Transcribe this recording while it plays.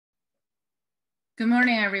Good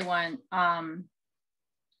morning, everyone.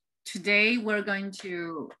 Today we're going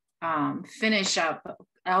to finish up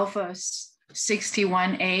Alpha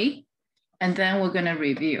 61A, and then we're going to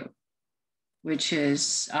review, which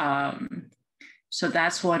is, so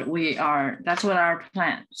that's what our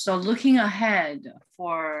plan. So looking ahead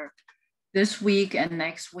for this week and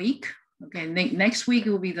next week, okay, next week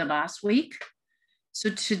will be the last week. So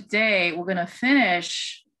today we're going to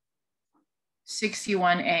finish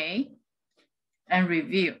 61A and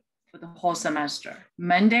review for the whole semester.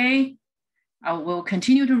 Monday, I will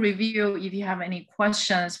continue to review. If you have any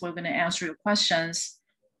questions, we're going to answer your questions.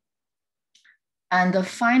 And the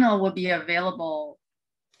final will be available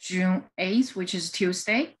June 8th, which is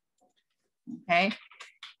Tuesday. Okay,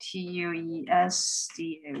 Tuesday,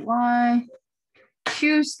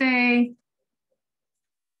 Tuesday,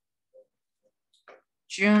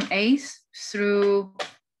 June 8th through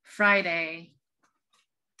Friday,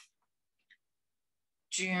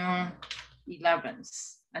 June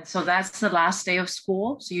 11th. And so that's the last day of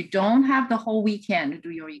school. So you don't have the whole weekend to do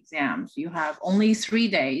your exams. You have only 3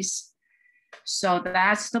 days. So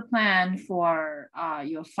that's the plan for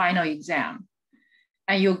your final exam.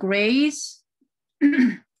 And your grades,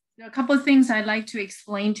 there are a couple of things I'd like to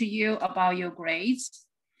explain to you about your grades.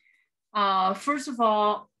 First of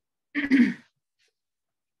all, okay,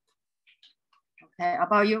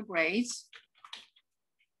 about your grades.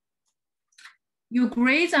 Your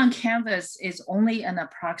grades on Canvas is only an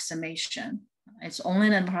approximation. It's only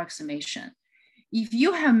an approximation. If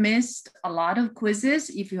you have missed a lot of quizzes,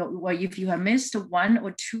 if you have missed 1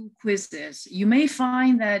 or 2 quizzes, you may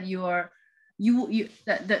find that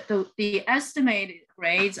the estimated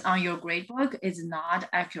grades on your gradebook is not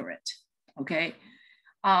accurate. Okay.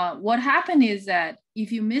 What happened is that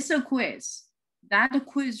if you miss a quiz, that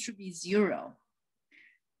quiz should be 0.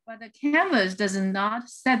 But the Canvas does not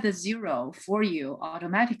set the 0 for you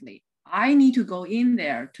automatically. I need to go in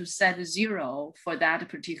there to set the 0 for that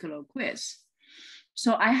particular quiz.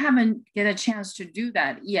 So I haven't get a chance to do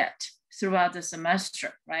that yet throughout the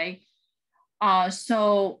semester, right?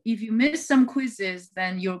 So if you miss some quizzes,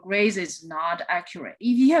 then your grades is not accurate.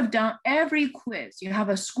 If you have done every quiz, you have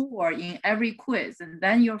a score in every quiz, and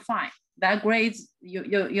then you're fine. That grades,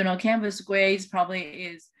 Canvas grades probably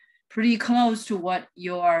is pretty close to what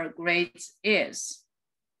your grades is.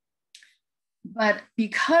 But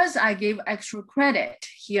because I gave extra credit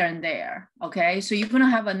here and there, okay, so you're gonna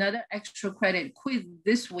have another extra credit quiz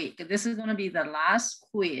this week. This is gonna be the last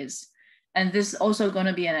quiz, and this is also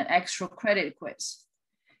gonna be an extra credit quiz.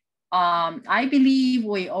 I believe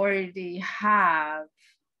we already have,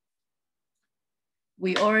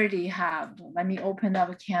 let me open up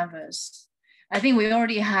a Canvas. I think we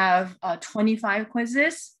already have 25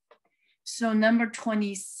 quizzes. So number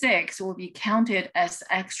 26 will be counted as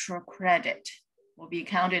extra credit,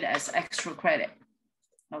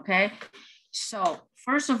 okay? So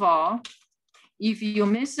first of all, if you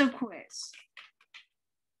miss a quiz,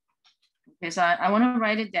 okay, so I wanna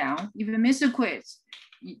write it down. If you miss a quiz,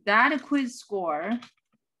 that quiz score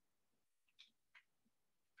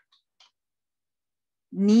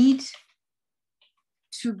need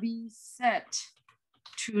to be set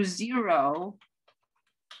to 0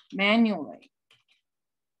 manually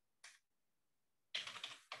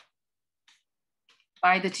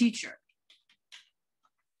by the teacher,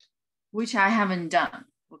 which I haven't done,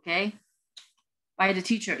 okay? By the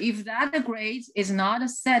teacher. If that grade is not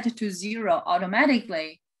set to 0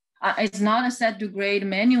 automatically, it's not set to grade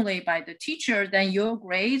manually by the teacher, then your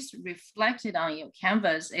grades reflected on your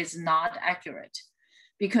Canvas is not accurate.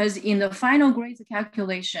 Because in the final grades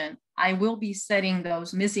calculation, I will be setting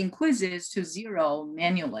those missing quizzes to 0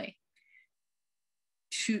 manually.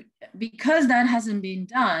 Because that hasn't been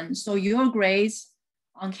done, so your grades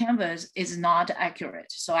on Canvas is not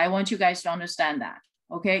accurate. So I want you guys to understand that,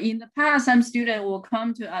 okay? In the past, some student will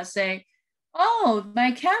come to us say, oh,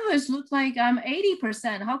 my Canvas looks like I'm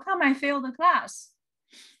 80%. How come I failed the class?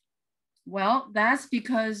 Well, that's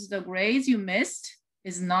because the grades you missed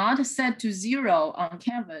is not set to 0 on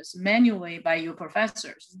Canvas manually by your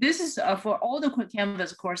professors. This is for all the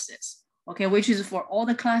Canvas courses, okay, which is for all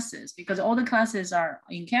the classes, because all the classes are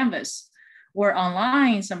in Canvas or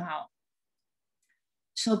online somehow.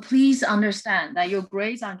 So please understand that your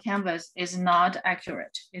grades on Canvas is not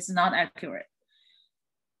accurate. It's not accurate.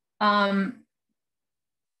 And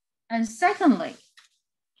secondly,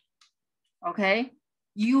 okay,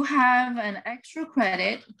 you have an extra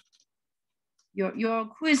credit. Your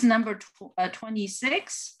quiz number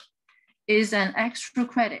 26 is an extra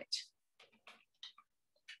credit.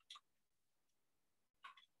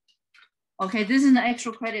 Okay, this is an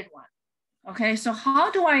extra credit one. Okay, so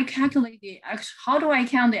how do I calculate how do I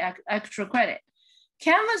count the extra credit?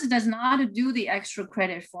 Canvas does not do the extra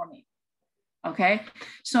credit for me. Okay,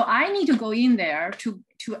 so I need to go in there to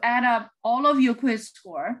add up all of your quiz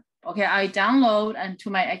score. Okay, I download and to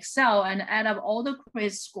my Excel and add up all the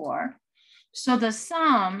quiz score. So the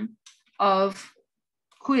sum of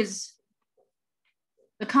quiz,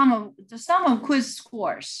 the sum of quiz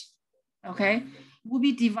scores, okay, will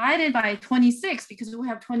be divided by 26 because we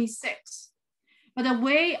have 26. But the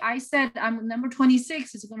way I said I'm number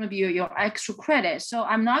 26 is going to be your extra credit. So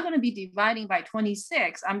I'm not going to be dividing by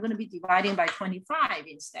 26. I'm going to be dividing by 25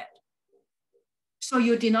 instead. So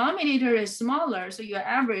your denominator is smaller, so your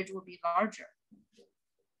average will be larger.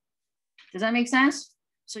 Does that make sense?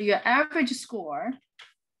 So your average score,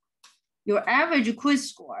 your average quiz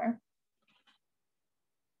score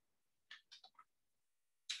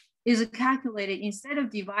is calculated instead of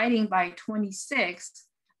dividing by 26,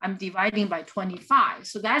 I'm dividing by 25.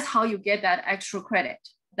 So that's how you get that extra credit.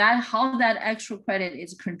 That's how that extra credit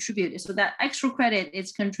is contributed. So that extra credit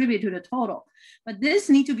is contributed to the total. But this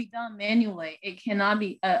needs to be done manually. It cannot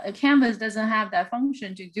be, a Canvas doesn't have that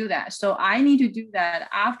function to do that. So I need to do that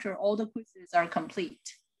after all the quizzes are complete.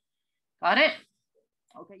 Got it?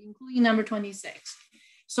 Okay, including number 26.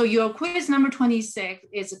 So your quiz number 26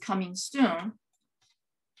 is coming soon.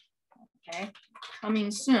 Okay, coming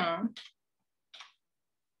soon.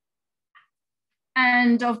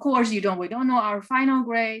 And of course, we don't know our final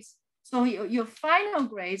grades. So your final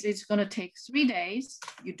grades is going to take 3 days.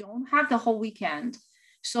 You don't have the whole weekend.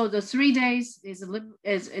 So the 3 days is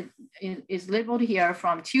labeled here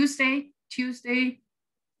from Tuesday,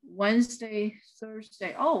 Wednesday,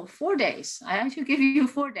 Thursday. Oh, 4 days. I actually give you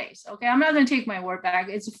 4 days. Okay, I'm not going to take my word back.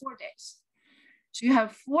 It's 4 days. So you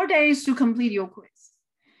have 4 days to complete your quiz.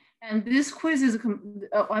 And this quiz is,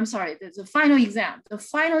 I'm sorry, there's a final exam. The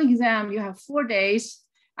final exam, you have 4 days.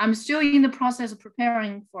 I'm still in the process of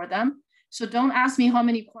preparing for them. So don't ask me how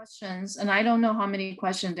many questions, and I don't know how many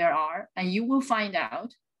questions there are, and you will find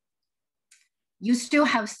out. You still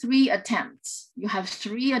have 3 attempts. You have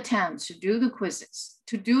 3 attempts to do the quizzes,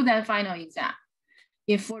 to do that final exam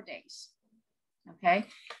in 4 days, okay?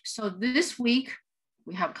 So this week,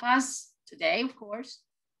 we have class today, of course,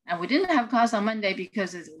 and we didn't have class on Monday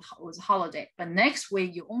because it was a holiday. But next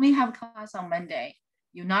week, you only have class on Monday.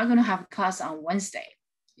 You're not going to have class on Wednesday.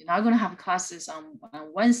 You're not going to have classes on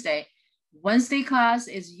Wednesday. Wednesday class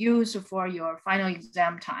is used for your final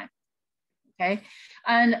exam time. Okay.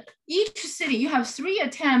 And each sitting, you have 3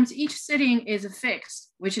 attempts. Each sitting is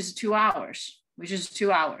fixed, which is 2 hours,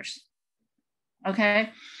 Okay.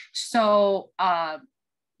 So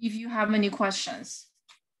if you have any questions,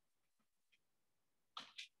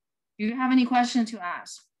 do you have any questions to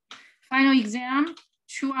ask? Final exam,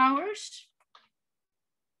 2 hours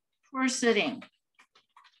per sitting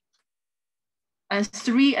and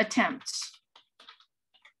 3 attempts.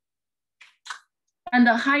 And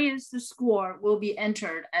the highest score will be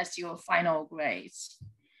entered as your final grades.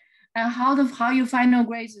 And how your final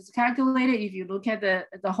grades is calculated, if you look at the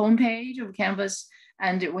homepage of Canvas,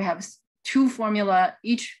 and we have 2 formula,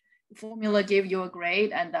 each formula give you a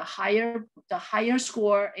grade, and the higher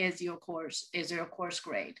score is your course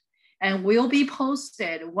grade, and will be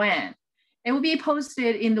posted when? It will be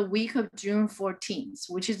posted in the week of June 14th,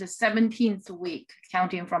 which is the 17th week,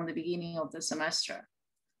 counting from the beginning of the semester.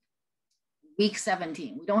 Week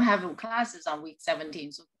 17. We don't have classes on week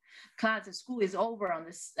 17, so school is over on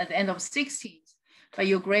this at the end of 16th, but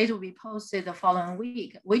your grade will be posted the following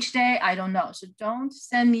week. Which day, I don't know. So don't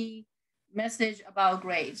send me message about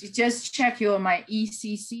grades. You just check my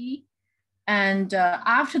ECC, and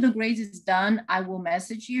after the grades is done, I will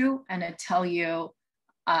message you and tell you,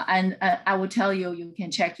 I will tell you you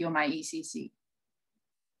can check my ECC.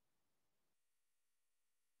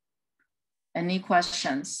 Any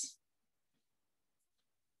questions?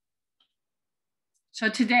 So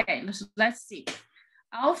today, let's see,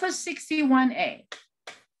 Alpha 61A,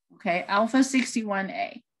 okay, Alpha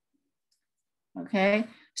 61A, okay?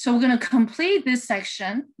 So we're gonna complete this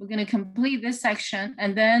section.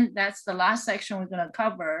 And then that's the last section we're gonna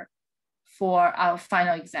cover for our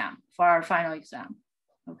final exam,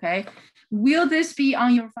 okay? Will this be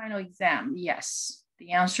on your final exam? Yes,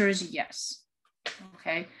 the answer is yes,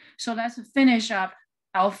 okay? So let's finish up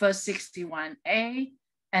Alpha 61A.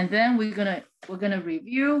 And then we're gonna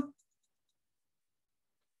review.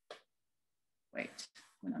 Wait,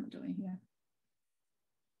 what I'm doing here.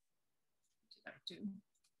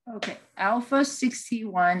 Okay, Alpha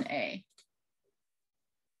 61A.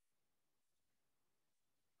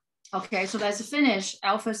 Okay, so let's finish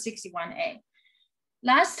Alpha 61A.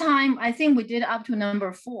 Last time, I think we did up to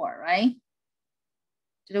number 4, right?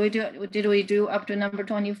 Did we do up to number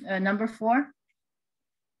 20, number 4?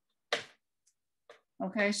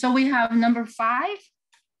 Okay, so we have number 5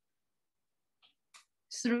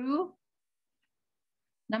 through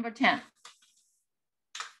number 10.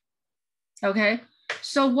 Okay,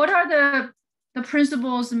 so what are the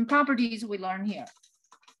principles and properties we learned here?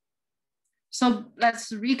 So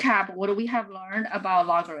let's recap what we have learned about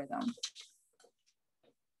logarithm.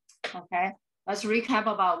 Okay, let's recap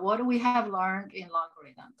about what we have learned in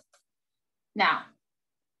logarithm. Now,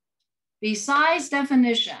 besides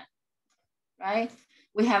definition, right,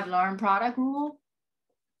 we have learned product rule,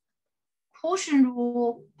 quotient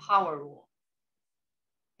rule, power rule.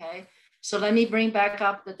 Okay, so let me bring back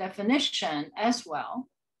up the definition as well.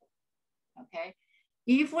 Okay,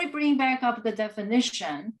 if we bring back up the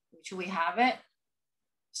definition, which we have it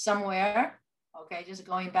somewhere, okay, just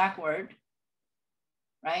going backward,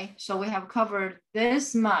 right? So we have covered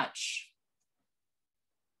this much.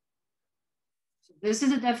 So this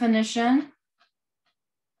is the definition,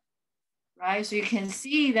 right? So you can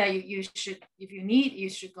see that you should, if you need, you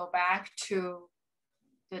should go back to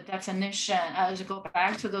the definition, to go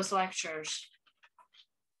back to those lectures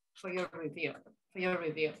for your review,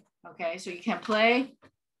 okay? So you can play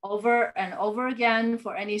over and over again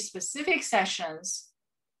for any specific sessions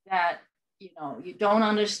that you don't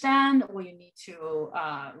understand, or you need to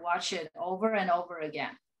watch it over and over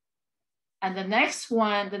again. And the next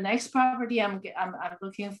one, the next property I'm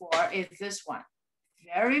looking for is this one.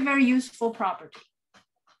 Very, very useful property.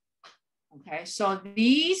 Okay, so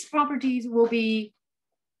these properties will be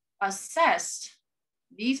assessed.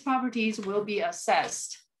 These properties will be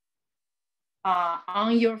assessed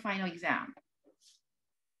on your final exam.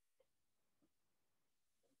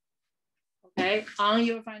 Okay, on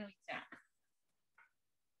your final exam.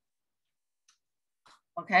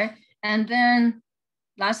 Okay, and then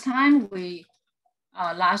last time we,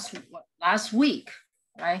 last week,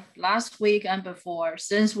 right? Last week and before,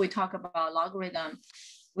 since we talk about logarithm,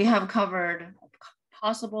 we have covered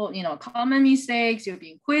possible, common mistakes you're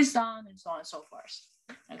being quizzed on, and so on and so forth.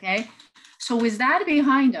 Okay, so with that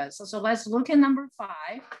behind us, so let's look at number 5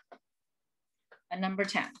 and number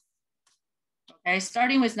 10. Okay,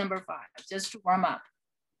 starting with number 5, just to warm up.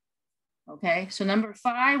 Okay, so number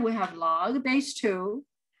 5, we have log base 2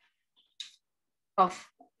 of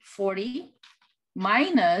 40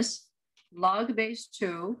 minus log base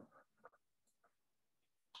 2,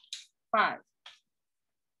 5.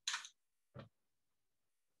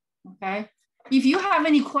 Okay, if you have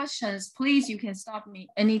any questions, please, you can stop me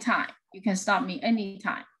anytime. You can stop me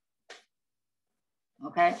anytime.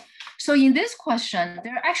 Okay, so in this question,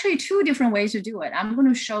 there are actually 2 different ways to do it. I'm going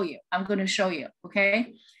to show you.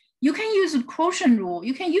 Okay, you can use a quotient rule.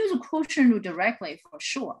 You can use a quotient rule directly for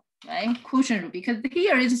sure, right? Quotient rule, because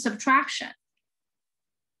here is subtraction,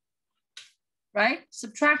 right?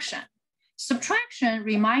 Subtraction. Subtraction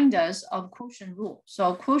reminds us of quotient rule.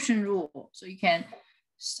 So quotient rule, so you can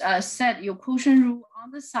set your quotient rule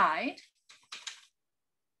on the side,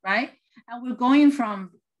 right? And we're going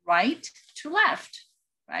from right to left,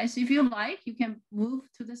 right? So if you like, you can move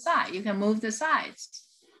to the side. You can move the sides.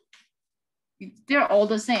 They're all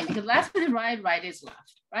the same, because left is right, right is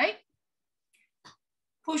left, right?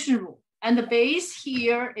 Quotient rule. And the base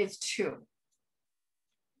here is 2.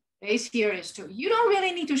 Base here is 2. You don't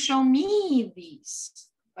really need to show me these,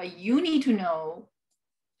 but you need to know.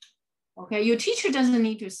 Okay, your teacher doesn't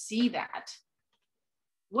need to see that.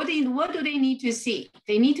 What do they need to see?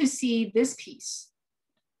 They need to see this piece.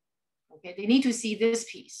 Okay, they need to see this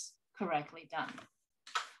piece correctly done.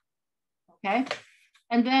 Okay,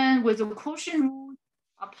 and then with the quotient rule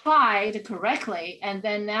applied correctly, and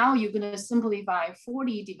then now you're going to simplify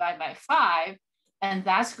 40 divided by 5, and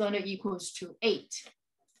that's going to equals to 8.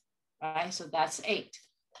 Right, so that's 8.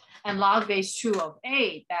 And log base 2 of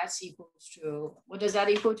 8, that's equals to, what does that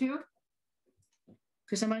equal to?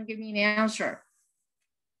 Could someone give me an answer?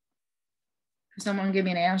 Could someone give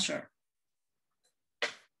me an answer?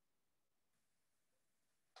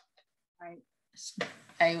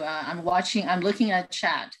 I'm watching, I'm looking at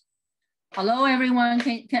chat. Hello, everyone.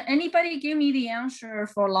 Can anybody give me the answer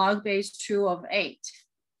for log base 2 of 8?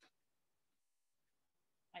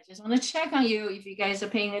 I just want to check on you if you guys are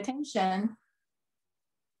paying attention.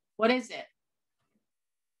 What is it?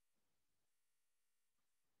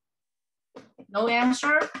 No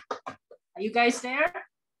answer? Are you guys there?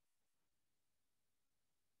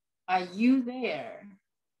 Are you there?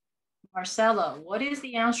 Marcella, what is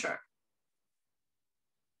the answer?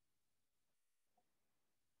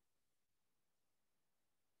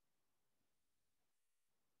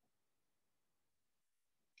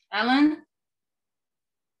 Alan,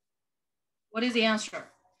 what is the answer?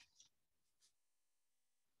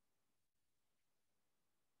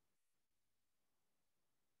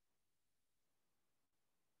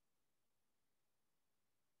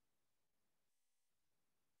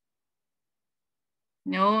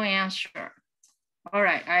 No answer. All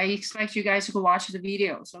right, I expect you guys to watch the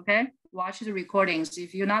videos, okay? Watch the recordings.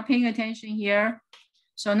 If you're not paying attention here,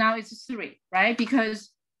 so now it's 3, right? Because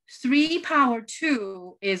 3 power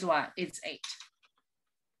 2 is what? It's 8,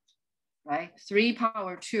 right? 3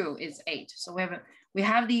 power 2 is 8. So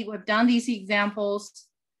we've done these examples.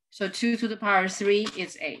 So 2 to the power 3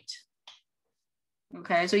 is 8.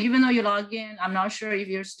 Okay, so even though you log in, I'm not sure if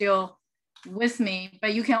you're still with me,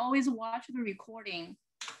 but you can always watch the recording.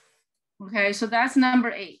 Okay, so that's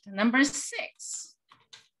number 8. Number 6.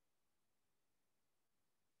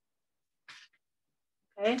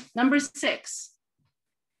 Okay, number 6.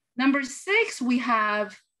 Number 6, we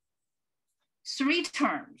have 3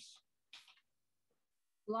 terms.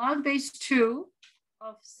 Log base 2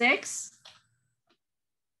 of 6.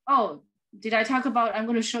 Oh, did I talk about, I'm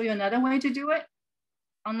going to show you another way to do it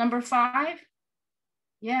on number 5?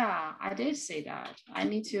 Yeah, I did say that. I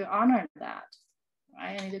need to honor that.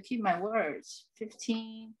 Right? I need to keep my words.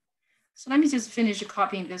 15. So let me just finish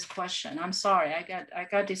copying this question. I'm sorry, I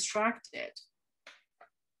got distracted.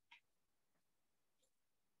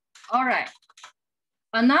 All right,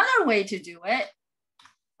 another way to do it.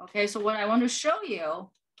 Okay, so what I want to show you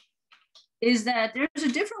is that there's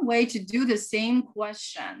a different way to do the same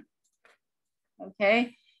question.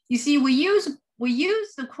 Okay, you see, we use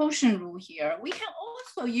the quotient rule here. We can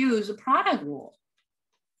also use a product rule.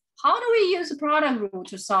 How do we use the product rule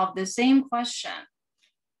to solve the same question?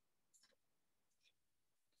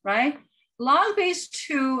 Right? Log base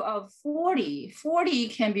 2 of 40. 40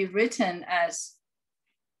 can be written as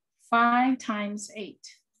 5 times 8.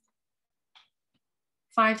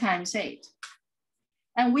 5 times 8.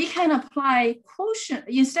 And we can apply quotient,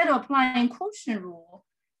 instead of applying quotient rule,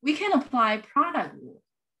 we can apply product rule.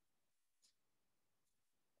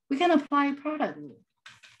 We can apply product rule.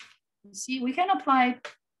 You see, we can apply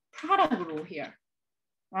product rule here,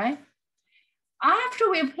 right? After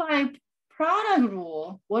we apply product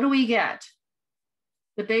rule, what do we get?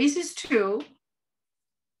 The base is 2.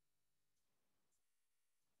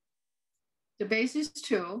 The base is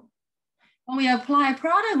 2. When we apply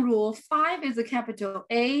product rule, 5 is a capital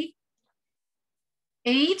A,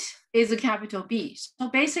 8 is a capital B. So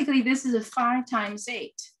basically this is a 5 times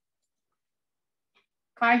 8.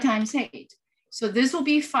 5 times 8. So this will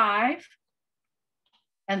be 5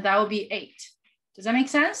 and that will be 8. Does that make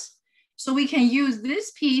sense? So we can use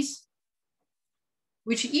this piece,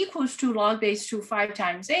 which equals to log base 2 5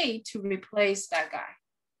 times 8 to replace that guy.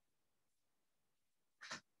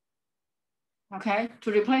 Okay,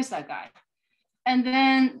 to replace that guy. And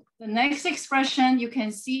then the next expression, you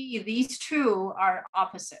can see these two are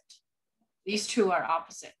opposite. These two are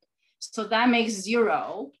opposite. So that makes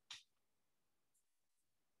 0,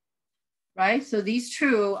 right? So these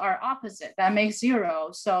two are opposite. That makes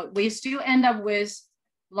 0. So we still end up with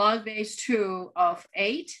log base 2 of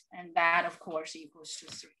 8, and that of course equals to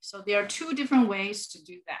 3. So there are 2 different ways to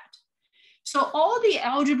do that. So all the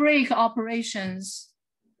algebraic operations,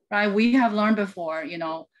 right, we have learned before, you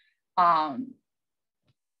know,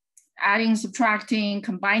 adding, subtracting,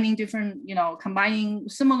 combining different, you know, combining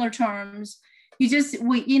similar terms.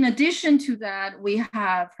 In addition to that, we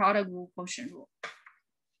have product rule, quotient rule.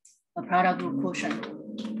 A product rule, quotient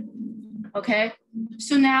rule. Okay,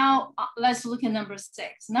 so now let's look at number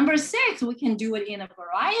 6. Number 6, we can do it in a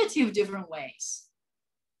variety of different ways.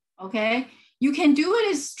 Okay, you can do it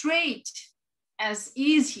as straight as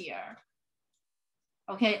is here.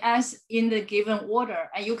 Okay, as in the given order,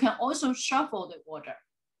 and you can also shuffle the order.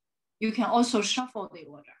 You can also shuffle the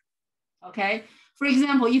order. Okay, for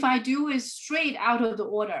example, if I do it straight out of the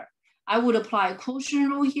order, I would apply quotient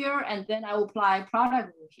rule here, and then I will apply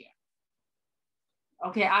product rule here.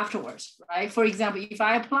 Okay, afterwards, right? For example, if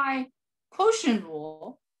I apply quotient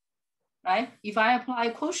rule, right? If I apply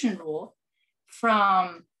quotient rule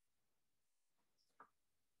from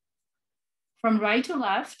right to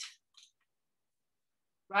left,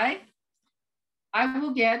 right? I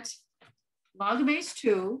will get log base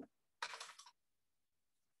 2,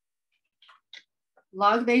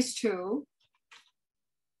 log base 2,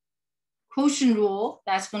 quotient rule,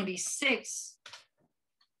 that's going to be 6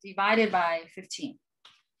 divided by 15.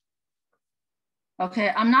 Okay,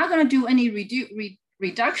 I'm not going to do any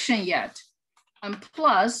reduction yet.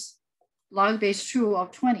 Plus log base 2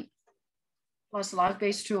 of 20. Plus log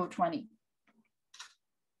base 2 of 20.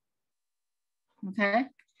 Okay,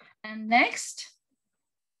 and next,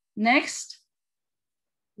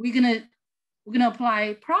 we're gonna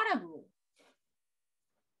apply product rule.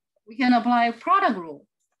 We can apply product rule.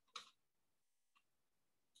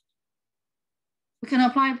 We can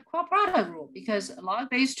apply product rule because log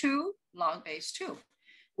base 2, log base 2.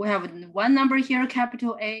 We have one number here,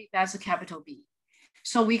 capital A, that's a capital B.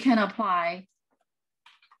 So we can apply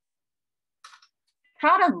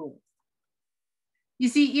product rule. You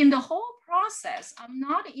see, in the whole process, I'm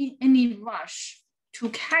not in any rush to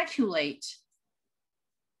calculate,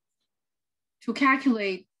 to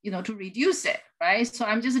reduce it, right? So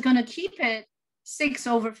I'm just gonna keep it 6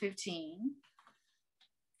 over 15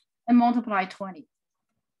 and multiply 20,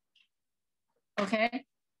 okay?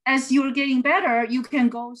 As you're getting better, you can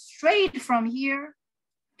go straight from here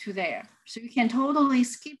to there. So you can totally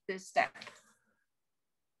skip this step.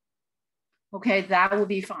 Okay, that will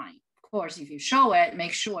be fine. Of course, if you show it,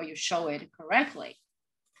 make sure you show it correctly.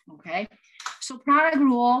 Okay, so product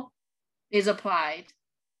rule is applied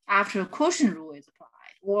after quotient rule is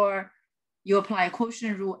applied, or you apply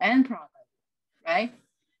quotient rule and product rule, right?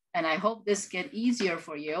 And I hope this gets easier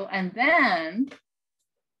for you. And then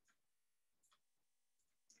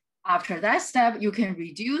after that step, you can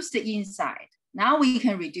reduce the inside. Now we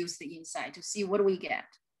can reduce the inside to see what do we get,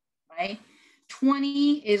 right?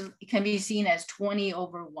 20 can be seen as 20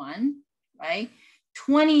 over 1, right?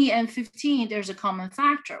 20 and 15, there's a common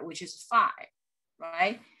factor, which is 5,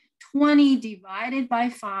 right? 20 divided by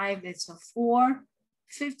 5, that's a 4.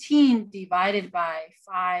 15 divided by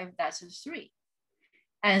 5, that's a 3.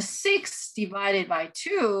 And 6 divided by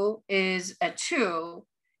 2 is a 2.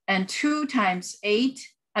 And 2 times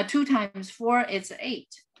 4 is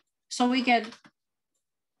 8. So we get,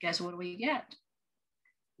 guess what we get?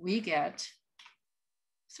 We get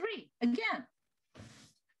 3 again.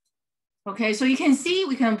 Okay, so you can see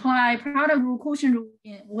we can apply product rule, quotient rule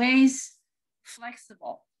in ways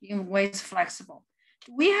flexible,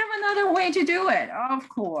 Do we have another way to do it? Of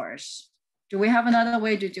course. Do we have another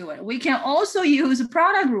way to do it? We can also use a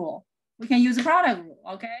product rule.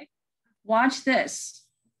 Okay? Watch this.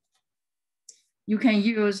 You can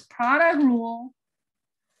use product rule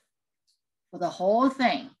for the whole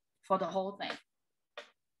thing,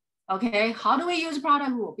 Okay, how do we use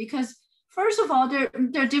product rule? Because first of all, there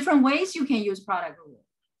are different ways you can use product rule,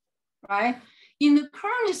 right? In the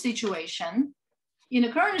current situation,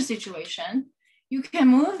 you can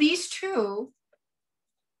move these two,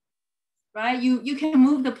 right? You can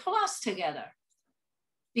move the plus together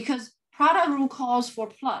because product rule calls for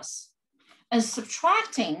plus. And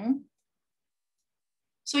subtracting,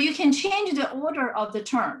 so you can change the order of the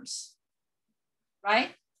terms,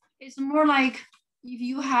 right? It's more like if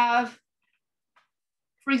you have,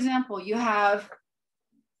 for example, you have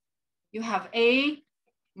A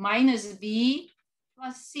minus B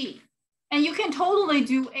plus C. And you can totally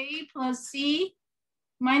do A plus C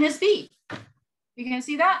minus B. You can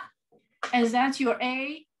see that? And that's your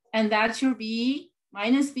A, and that's your B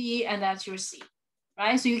minus B, and that's your C,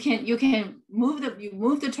 right? So you can move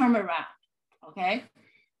the term around, okay?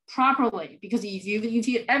 Properly, because if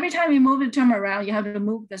you every time you move the term around, you have to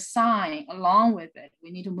move the sign along with it.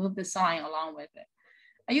 We need to move the sign along with it.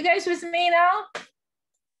 Are you guys with me now?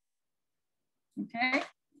 Okay,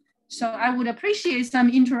 so I would appreciate some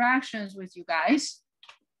interactions with you guys.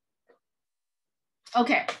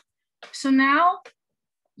 Okay, so now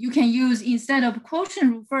you can use, instead of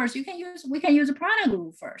quotient rule first, we can use a product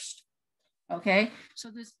rule first. Okay, so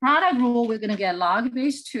this product rule, we're gonna get log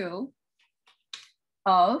base 2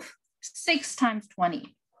 of 6 times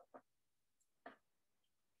 20.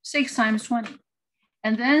 6 times 20.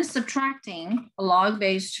 And then subtracting a log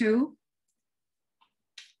base 2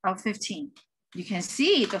 of 15. You can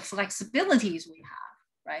see the flexibilities we have,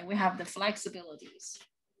 right? We have the flexibilities.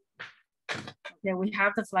 Okay, we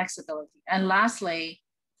have the flexibility. And lastly,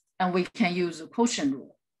 and we can use a quotient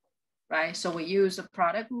rule, right? So we use a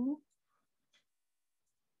product rule,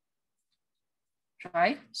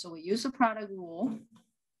 right? So we use a product rule.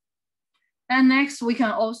 And next, we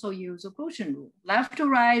can also use a quotient rule. Left to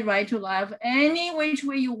right, right to left, any which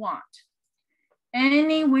way you want.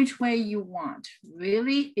 Any which way you want.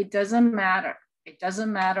 Really, it doesn't matter. It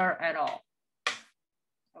doesn't matter at all.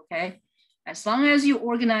 Okay, as long as you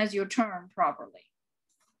organize your term properly.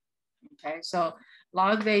 Okay, so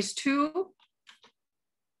log base 2.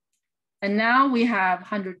 And now we have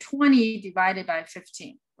 120 divided by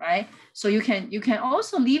 15. Right? So you can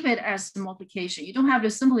also leave it as multiplication. You don't have to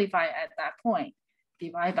simplify at that point.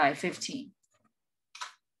 Divide by 15.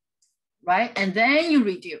 Right? And then you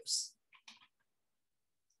reduce.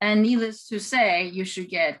 And needless to say, you should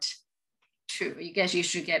get 2. I guess you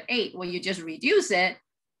should get 8. Well, you just reduce it.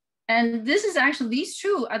 And this is actually, these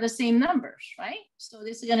two are the same numbers, right? So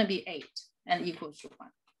this is going to be 8 and equals to 1.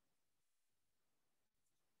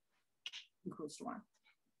 Equals to 1.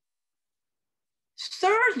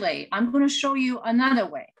 Thirdly, I'm going to show you another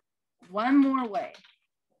way, one more way.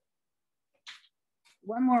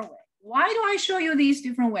 one more way. Why do I show you these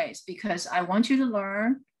different ways? Because I want you to learn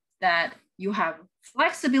that you have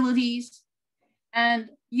flexibilities, and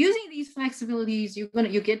using these flexibilities,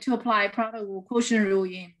 you get to apply product rule, quotient rule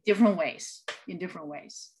in different ways,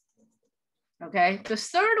 Okay, the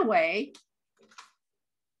third way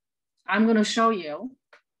I'm gonna show you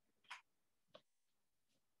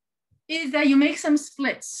is that you make some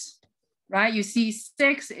splits, right? You see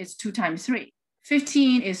 6 is 2 times 3,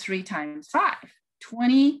 15 is 3 times 5,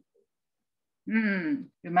 20,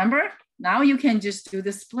 remember? Now you can just do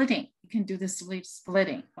the splitting. You can do the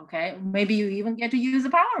splitting, okay? Maybe you even get to use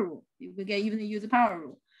the power rule. You could even use the power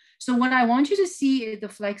rule. So what I want you to see is the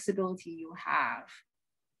flexibility you have,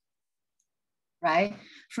 right?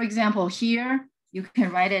 For example, here, you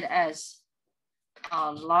can write it as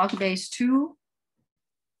log base 2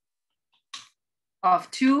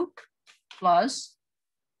 of 2 plus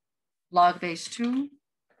log base 2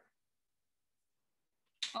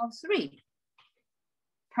 of 3.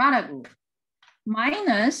 Product rule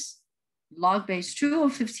minus log base 2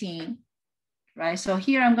 of 15, right? So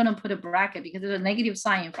here I'm gonna put a bracket because there's a negative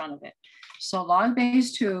sign in front of it. So log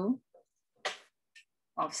base 2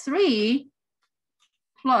 of 3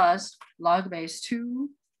 plus log base 2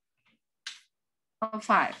 of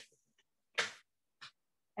 5.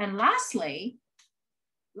 And lastly,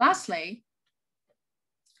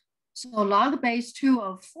 so log base 2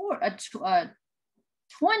 of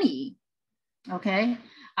 20, okay?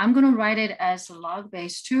 I'm gonna write it as log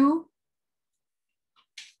base 2,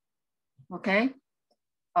 okay,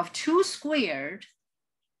 of 2 squared.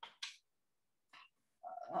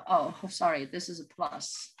 Oh, sorry, this is a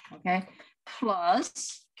plus, okay?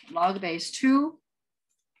 Plus log base 2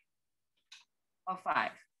 of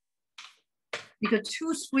 5. Because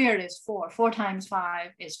 2 squared is 4. 4 times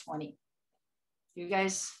 5 is 20. Did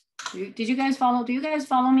you guys follow? Do you guys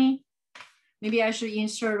follow me? Maybe I should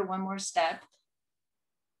insert one more step,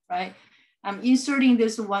 right? I'm inserting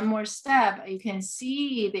this one more step. You can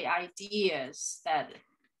see the ideas that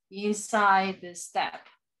inside this step,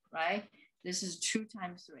 right? This is 2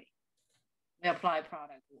 times 3. We apply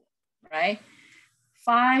product rule, right?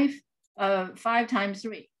 5 times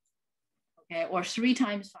 3, okay? Or 3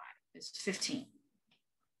 times 5 is 15.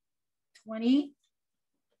 20,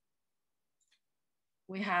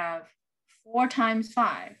 we have 4 times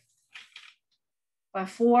 5, but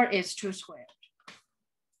 4 is 2 squared.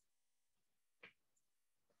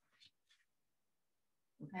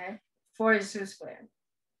 Okay, 4 is 2 squared.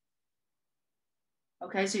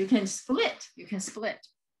 Okay, so you can split,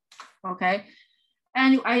 okay?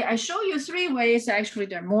 And I show you 3 ways, actually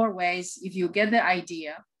there are more ways if you get the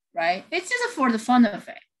idea, right? It's just for the fun of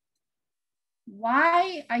it.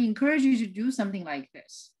 Why I encourage you to do something like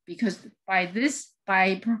this? Because by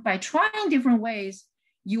trying different ways,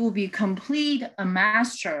 you will be a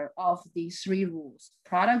master of these 3 rules: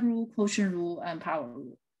 product rule, quotient rule, and power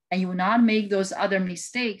rule. And you will not make those other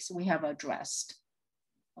mistakes we have addressed.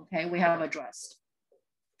 Okay, we have addressed.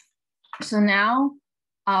 So now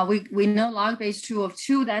we know log base 2 of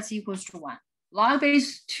 2, that's equals to 1. Log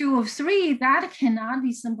base 2 of 3, that cannot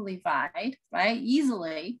be simplified, right?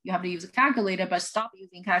 Easily, you have to use a calculator, but stop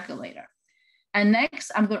using calculator. And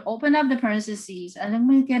next, I'm going to open up the parentheses, and I'm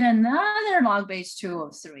going to get another log base 2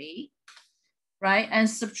 of 3, right? And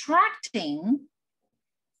subtracting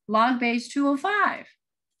log base 2 of 5,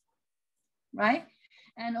 right?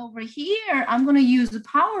 And over here, I'm going to use the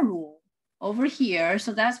power rule over here.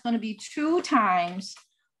 So that's going to be 2 times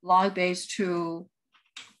log base 2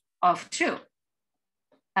 of 2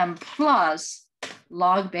 and plus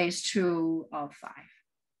log base 2 of 5.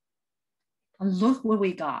 And look what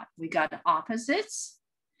we got. We got opposites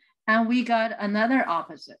and we got another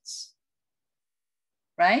opposites,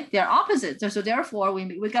 right? They're opposites. So therefore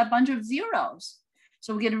we got a bunch of zeros.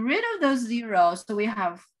 So we get rid of those zeros. So we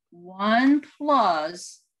have 1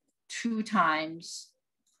 plus 2 times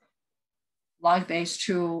log base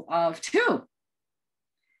 2 of 2.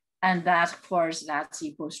 And that, of course, that's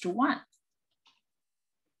equals to 1.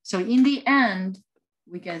 So in the end,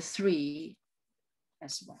 we get 3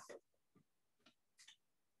 as well.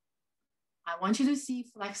 I want you to see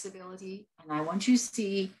flexibility, and I want you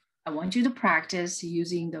to practice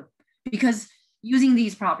using because using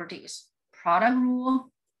these properties, product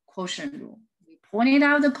rule, quotient rule. We pointed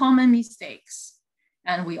out the common mistakes,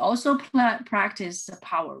 and we also practice the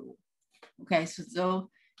power rule. Okay, so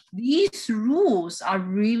these rules are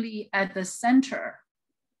really at the center.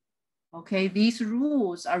 Okay, these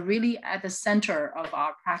rules are really at the center of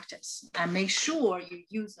our practice, and make sure you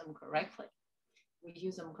use them correctly. We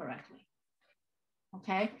use them correctly.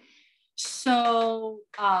 Okay, so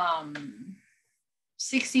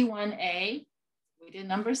 61A, We did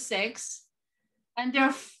number 6. And there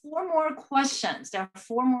are 4 more questions. There are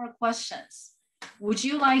 4 more questions. Would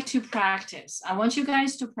you like to practice? I want you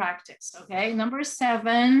guys to practice, okay? Number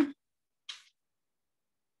 7.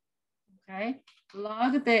 Okay,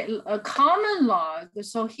 log a common log.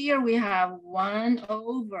 So here we have 1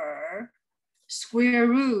 over square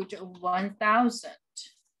root of 1,000.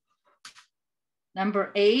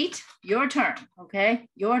 Number 8, your turn, okay?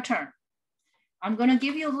 Your turn. I'm gonna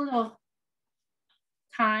give you a little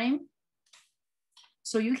time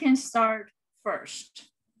so you can start first.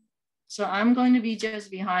 So I'm going to be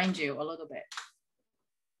just behind you a little bit.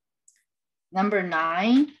 Number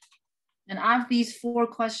 9, and of these 4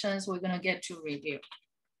 questions, we're gonna get to review.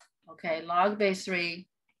 Okay, log base 3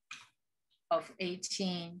 of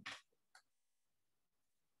 18,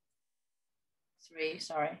 3,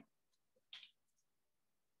 sorry.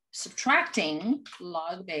 Subtracting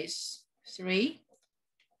log base 3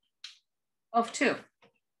 of 2.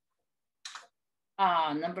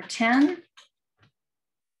 Number 10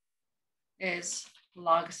 is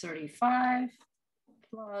log 35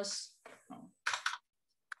 plus, okay,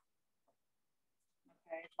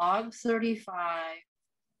 log 35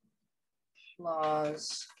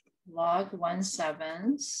 plus log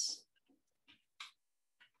 1/7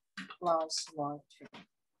 plus log 2.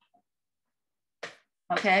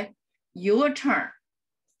 Okay, your turn,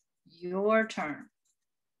 your turn.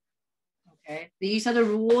 Okay, these are the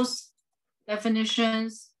rules,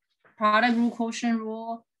 definitions, product rule, quotient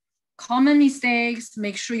rule, common mistakes.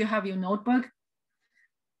 Make sure you have your notebook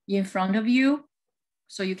in front of you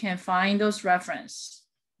so you can find those reference.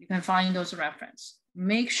 You can find those reference.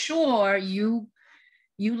 Make sure you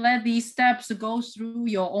let these steps go through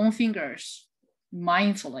your own fingers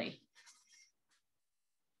mindfully.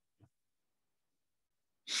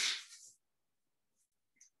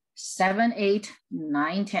 Seven, 8,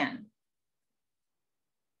 9, 10.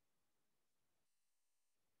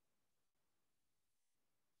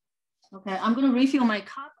 Okay, I'm gonna refill my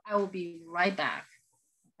cup. I will be right back.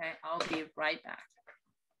 Okay, I'll be right back.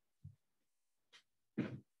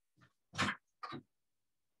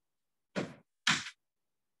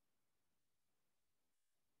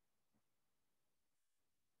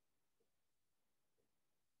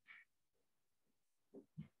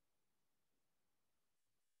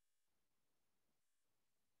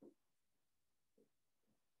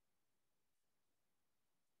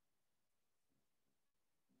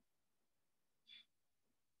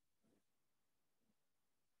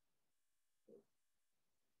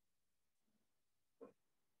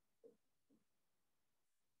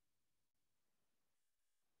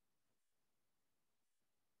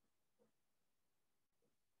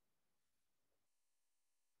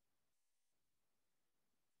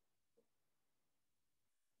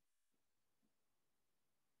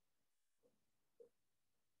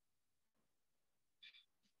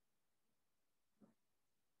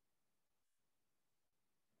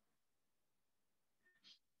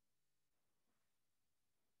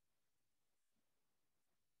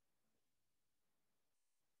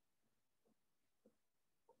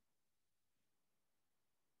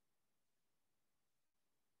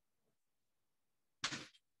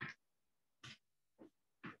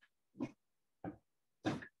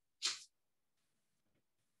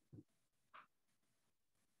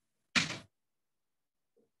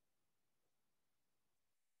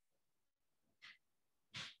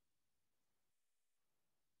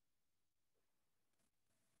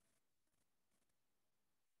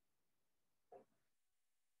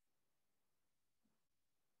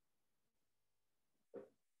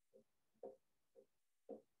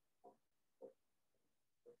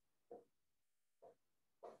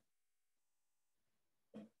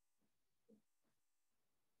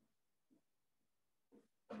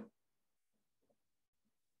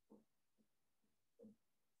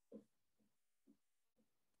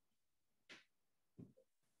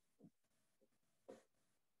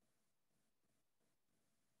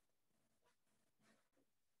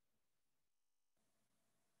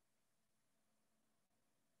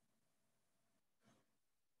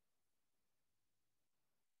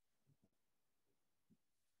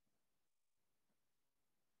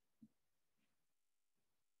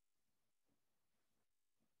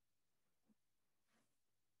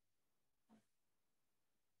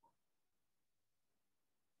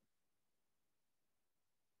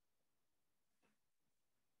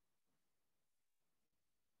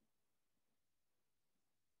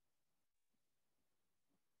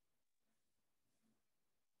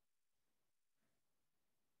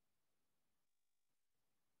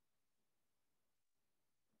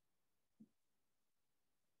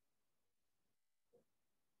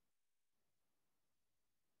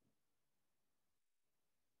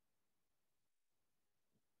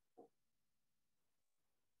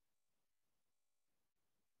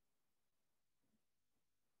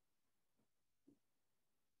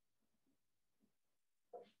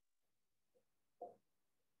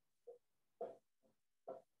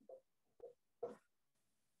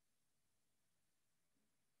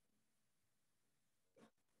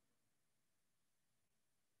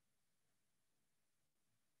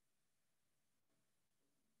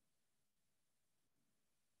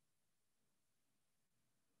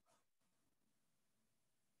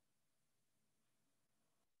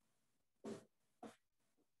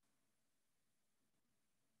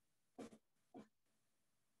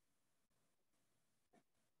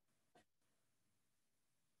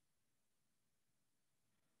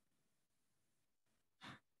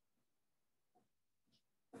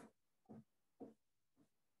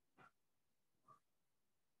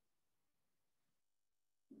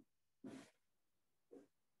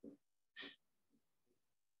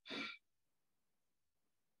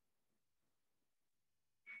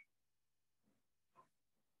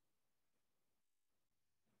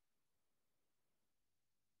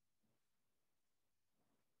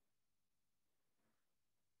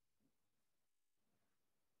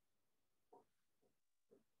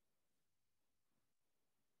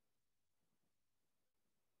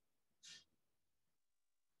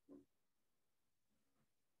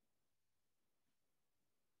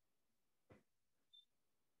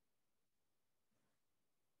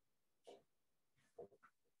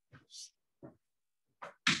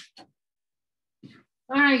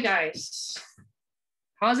 All right, guys.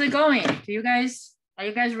 How's it going? Are you guys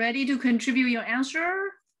ready to contribute your answer?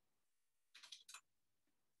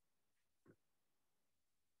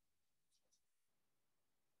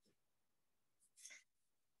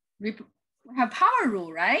 We have power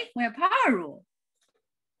rule, right? We have power rule.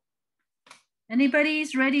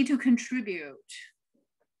 Anybody's ready to contribute?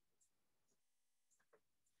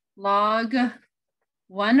 Log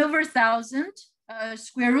 1/1000,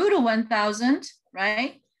 square root of 1000,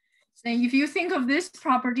 right? So if you think of this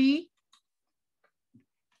property,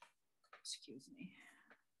 excuse me,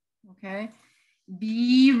 okay,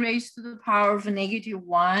 b raised to the power of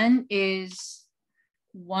 -1 is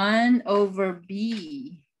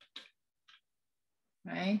 1/b,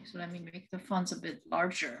 right? So let me make the fonts a bit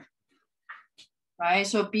larger, right?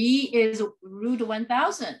 So b is root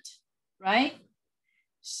 1000, right?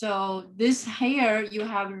 So this here, you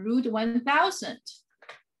have root 1000.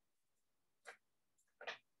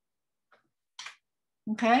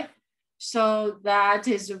 Okay, so that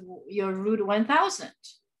is your root 1000.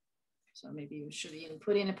 So maybe you should even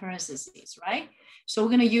put in the parentheses, right? So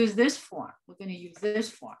we're gonna use this form. We're gonna use this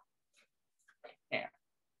form. There.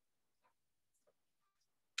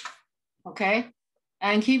 Okay,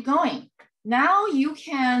 and keep going. Now you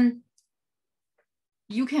can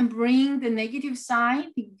bring the negative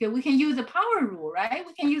sign. We can use the power rule, right?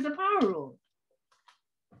 We can use the power rule.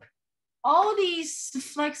 All these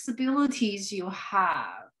flexibilities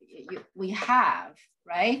we have,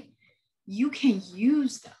 right? You can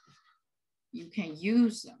use them. You can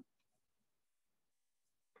use them.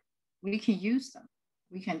 We can use them.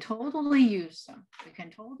 We can totally use them. We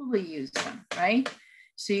can totally use them, right?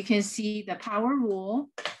 So you can see the power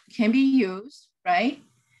rule can be used, right?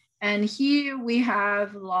 And here we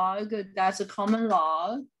have log, that's a common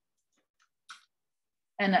log.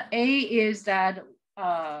 And A is that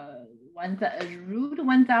root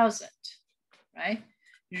 1000, right?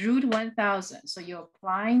 Root 1000. So you're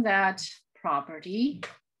applying that property,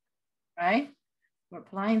 right? We're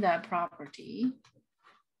applying that property.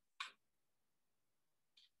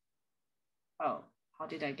 Oh, how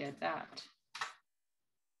did I get that?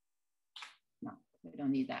 No, we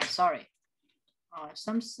don't need that, sorry.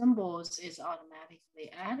 Some symbols is automatically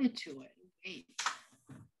added to it. Wait.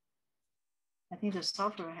 I think the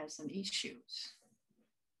software has some issues.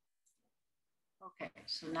 Okay,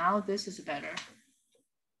 so now this is better.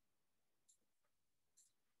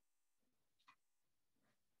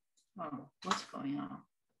 Oh, what's going on?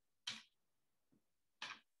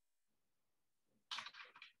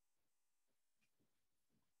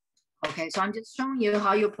 Okay, so I'm just showing you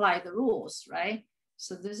how you apply the rules, right?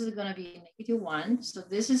 So this is gonna be -1. So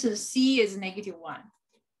this is a C is -1,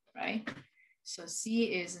 right? So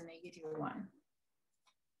C is -1.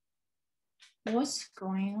 What's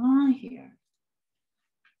going on here?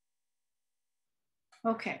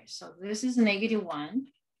 Okay, so this is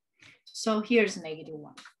 -1. So here's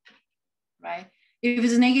 -1, right? If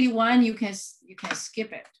it's -1, you can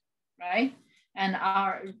skip it, right? And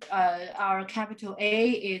our capital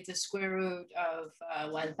A is the square root of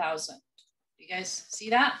 1000. You guys see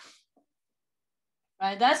that?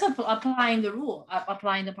 Right, that's applying the rule,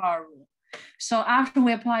 applying the power rule. So after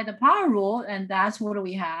we apply the power rule, and that's what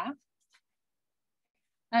we have.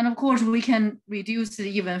 And of course, we can reduce it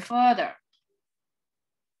even further.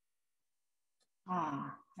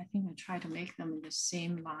 I think I try to make them in the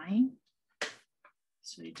same line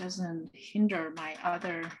so it doesn't hinder my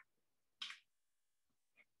other.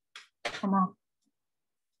 Come on.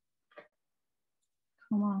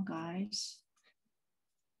 Come on, guys.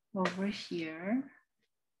 Over here.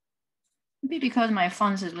 Maybe because my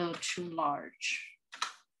font is a little too large.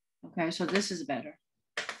 Okay, so this is better.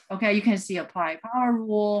 Okay, you can see apply power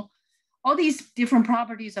rule, all these different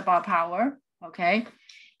properties about power, okay?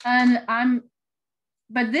 And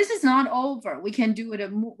but this is not over. We can do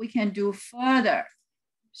it, we can do further.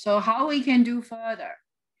 So how we can do further?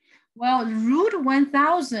 Well, root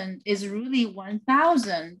 1000 is really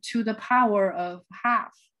 1000 to the power of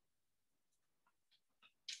half.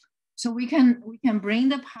 So we can bring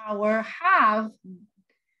the power half.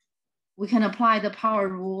 We can apply the power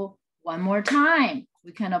rule one more time.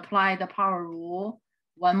 We can apply the power rule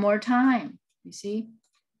one more time. You see?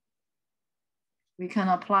 We can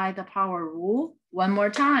apply the power rule one more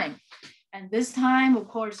time. And this time, of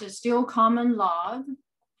course, it's still common log,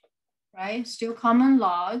 right? Still common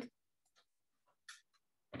log.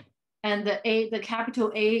 And the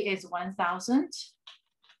capital A is 1000.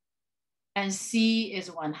 And C is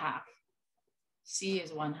 1/2. C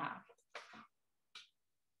is 1/2.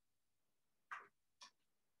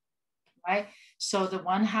 Right? So the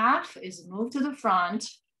 1/2 is moved to the front.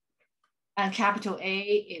 and capital A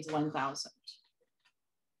is 1,000,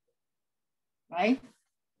 right?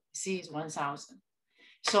 C is 1,000.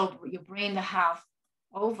 So you bring the half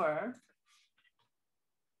over,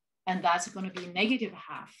 and that's going to be negative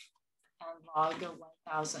half and log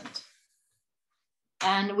 1,000.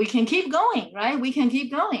 And we can keep going, right? We can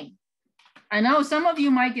keep going. I know some of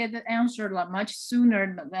you might get the answer much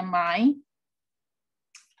sooner than mine.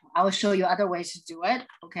 I will show you other ways to do it,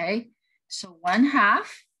 okay? So 1/2,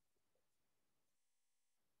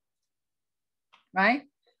 right?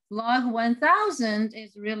 Log 1,000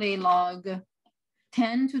 is really log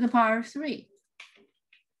 10 to the power 3.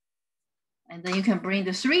 And then you can bring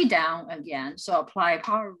the 3 down again. So apply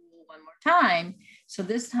power rule one more time. So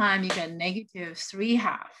this time you get negative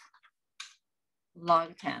 3/2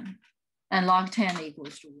 log 10. And log 10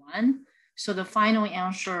 equals to 1. So the final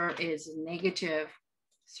answer is negative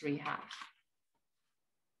 3/2.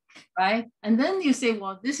 Right? And then you say,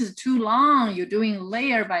 well, this is too long. You're doing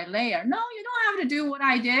layer by layer. No, you don't have to do what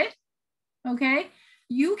I did. Okay?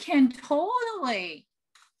 You can totally,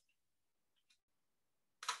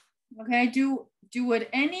 okay, do it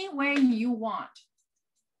any way you want.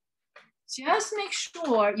 Just make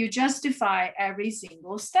sure you justify every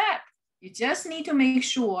single step. You just need to make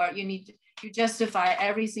sure you justify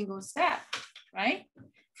every single step, right?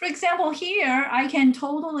 For example, here, I can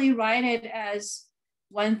totally write it as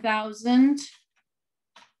 1,000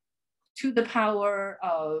 to the power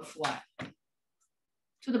of what?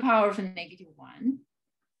 To the power of -1,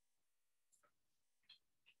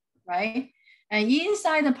 right? And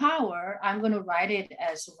inside the power, I'm going to write it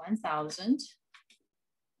as 1,000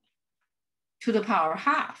 to the power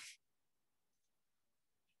half,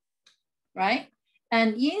 right?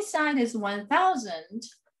 And inside this 1,000,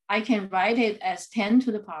 I can write it as 10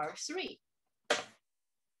 to the power 3.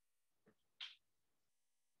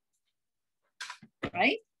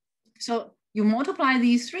 Right? So you multiply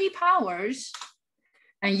these 3 powers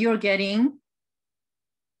and you're getting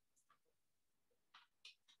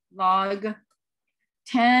log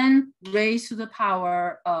 10 raised to the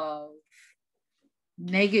power of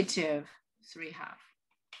negative 3/2.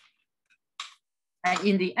 And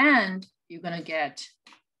in the end, you're going to get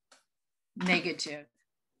negative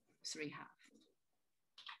 3/2.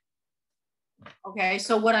 Okay,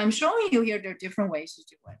 so what I'm showing you here, there are different ways to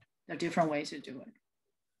do it. There are different ways to do it.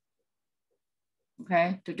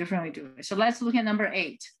 Okay, there are different ways to do it. So let's look at number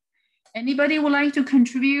 8. Anybody would like to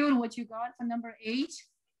contribute what you got for number 8?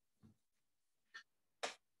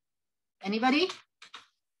 Anybody?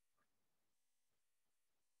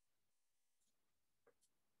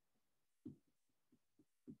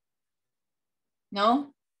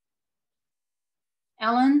 No?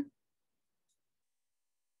 Ellen?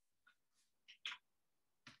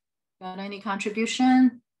 Got any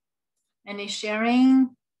contribution? Any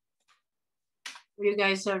sharing? You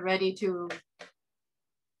guys are ready to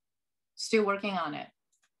still working on it?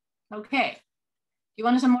 Okay. You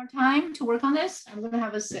want some more time to work on this? I'm going to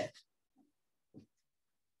have a sip.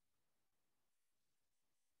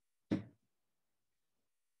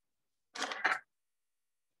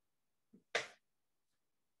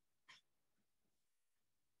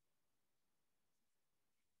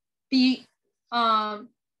 Be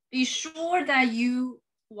sure that you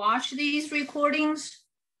watch these recordings.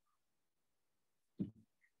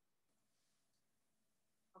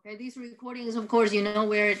 Okay, these recordings, of course, you know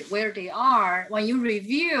where they are. When you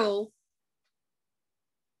review,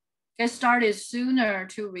 get started sooner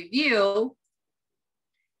to review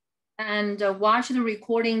and watch the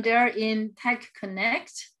recording there in Tech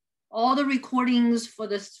Connect. All the recordings for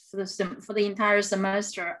the entire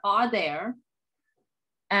semester are there.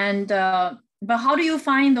 And but how do you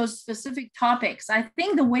find those specific topics? I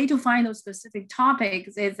think the way to find those specific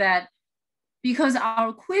topics is that because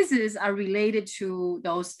our quizzes are related to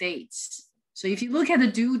those dates. So if you look at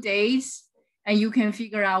the due dates and you can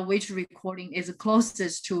figure out which recording is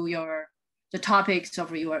closest to the topics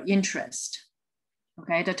of your interest,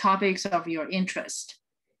 okay? The topics of your interest.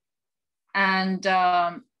 And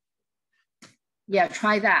yeah,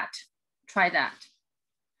 try that.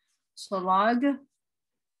 So log.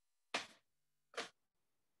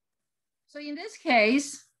 So in this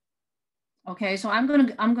case, okay, so I'm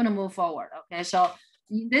gonna move forward. Okay, so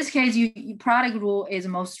in this case, product rule is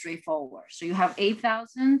most straightforward. So you have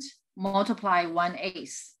 8,000 multiply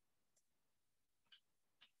 1/8,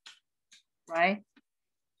 right?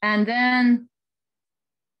 And then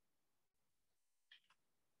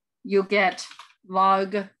you get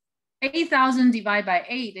log 8,000 divided by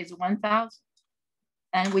 8 is 1,000,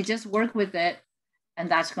 and we just work with it, and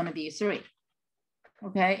that's going to be 3.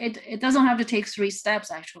 Okay, it doesn't have to take 3 steps.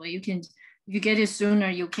 Actually, you can If you get it sooner,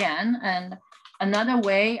 you can. And another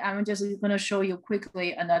way, I'm just gonna show you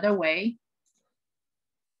quickly another way.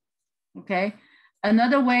 Okay,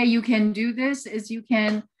 another way you can do this is you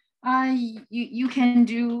can you can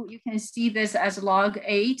see this as log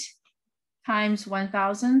 8 times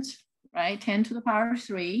 1000, right? 10 to the power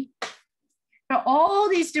 3. There are all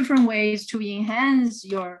these different ways to enhance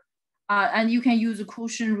your, and you can use a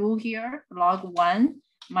quotient rule here, log 1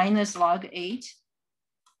 minus log 8,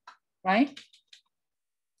 right?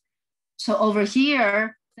 So over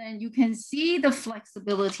here, then you can see the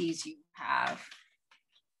flexibilities you have.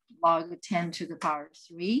 Log 10 to the power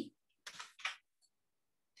 3,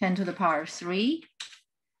 10 to the power 3,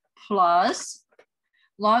 plus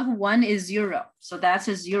log 1 is 0. So that's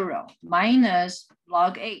a 0 minus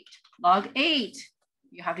log 8. Log 8,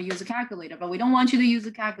 you have to use a calculator, but we don't want you to use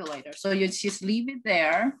a calculator. So you just leave it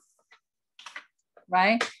there,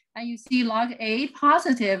 right? And you see log 8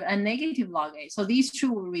 positive and negative log 8. So these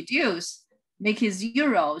two will reduce, make it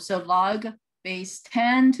 0. So log base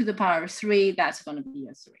 10 to the power 3, that's going to be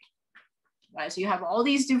a 3. Right, so you have all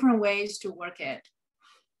these different ways to work it.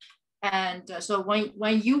 And so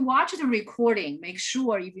when you watch the recording, make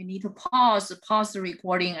sure if you need to pause the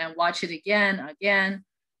recording and watch it again.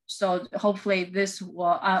 So hopefully this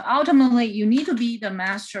will, ultimately you need to be the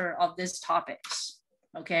master of these topics.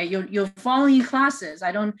 Okay, you're following classes.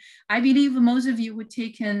 I believe most of you would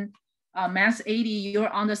taken Math 80, you're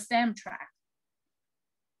on the STEM track.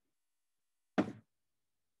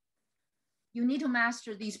 You need to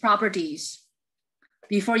master these properties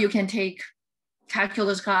before you can take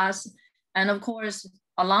calculus class. And of course,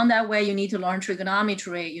 along that way, you need to learn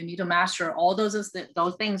trigonometry. You need to master all those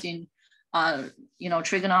things in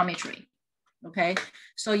trigonometry. Okay,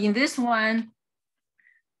 so in this one,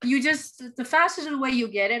 you just, the fastest way you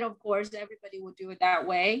get it, of course, everybody will do it that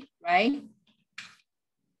way, right?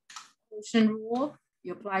 Quotient rule,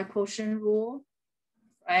 you apply quotient rule,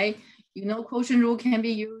 right? You know, quotient rule can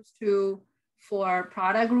be used for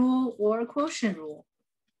product rule or quotient rule.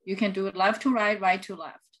 You can do it left to right, right to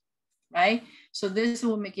left, right? So this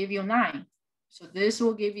will give you 9. So this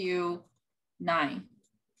will give you 9.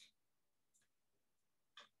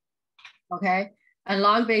 Okay, and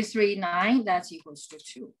log base 3, 9, that's equals to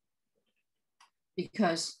 2.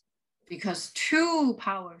 Because 2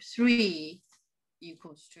 power 3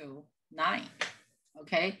 equals to 9.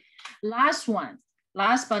 Okay, last but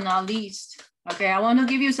not least. Okay, I want to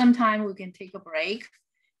give you some time. We can take a break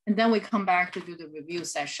and then we come back to do the review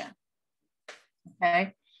session.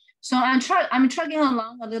 Okay, so I'm chugging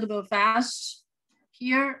along a little bit fast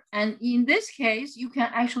here. And in this case, you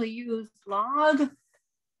can actually use log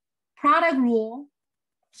product rule.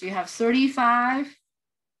 So you have 35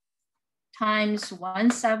 times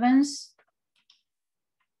 1/7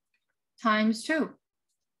 times 2.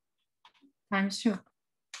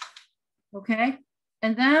 Okay,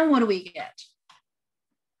 and then what do we get?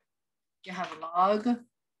 You have log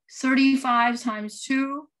 35 times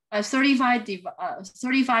 2,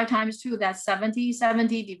 35 times 2, that's 70.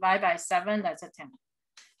 70 divided by 7, that's a 10.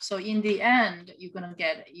 So in the end, you're gonna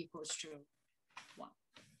get equals to 1.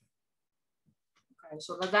 Okay,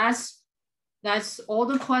 so that's all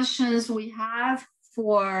the questions we have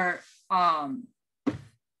for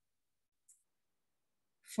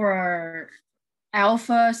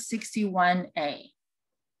Alpha 61A.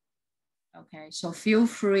 Okay, so feel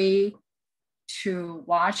free to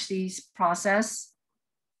watch these process.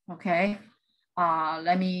 Okay,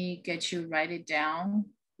 let me get you write it down.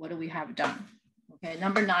 What do we have done? Okay,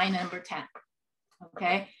 number 9, number 10.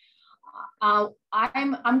 Okay, I'm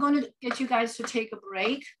going to get you guys to take a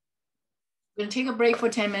break. We're going to take a break for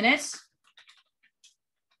 10 minutes.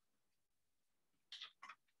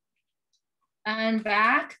 And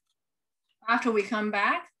back, after we come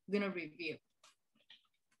back, we're going to review.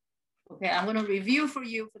 Okay, I'm going to review for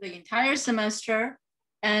you for the entire semester,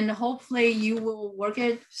 and hopefully you will work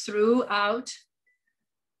it throughout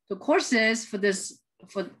the courses for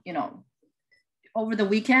over the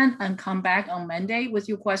weekend, and come back on Monday with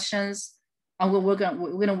your questions. And we're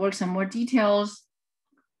gonna work some more details.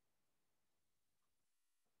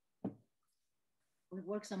 We'll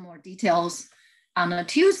work some more details on a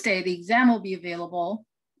Tuesday. The exam will be available.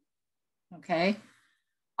 Okay.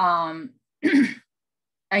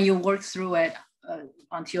 And you'll work through it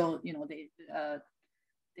until the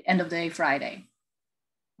end of the day Friday.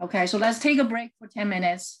 Okay, so let's take a break for 10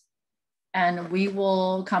 minutes and we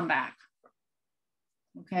will come back.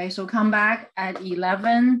 Okay, so come back at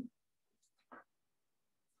 11.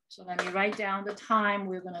 So let me write down the time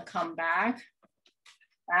we're gonna come back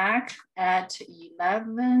at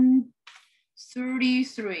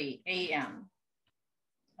 11:33 a.m.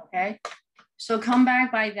 Okay, So come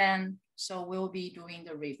back by then. So we'll be doing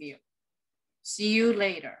the review. See you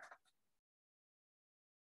later.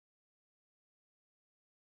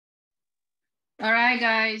 All right,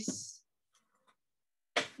 guys.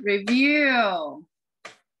 Review.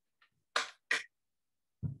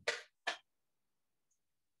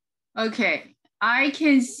 Okay, I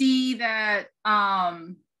can see that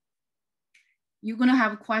you're gonna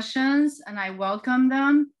have questions and I welcome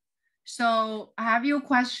them. So I have your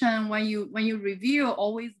question when you review,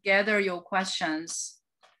 always gather your questions,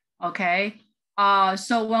 okay?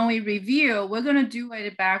 So when we review, we're gonna do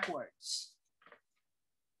it backwards.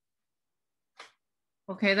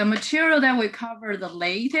 Okay, the material that we cover the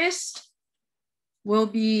latest will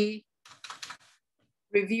be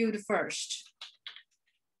reviewed first.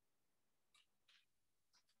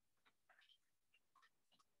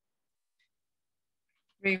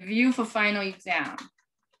 Review for final exam.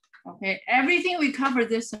 Okay, everything we covered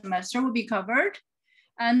this semester will be covered.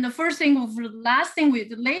 And the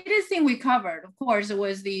latest thing we covered, of course,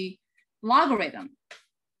 was the logarithm.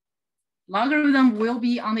 Logarithm will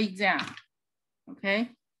be on the exam,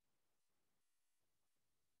 okay?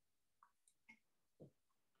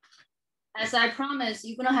 As I promised,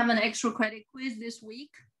 you're gonna have an extra credit quiz this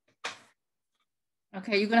week.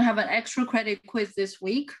 Okay, you're gonna have an extra credit quiz this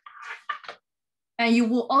week. And you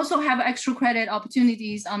will also have extra credit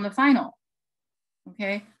opportunities on the final,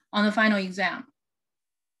 okay? On the final exam.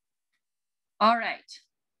 All right,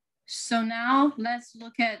 so now let's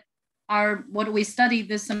look at what we studied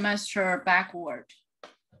this semester backward.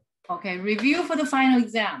 Okay, review for the final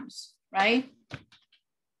exams, right?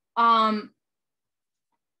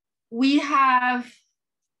 We have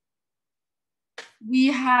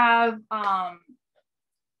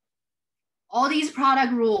all these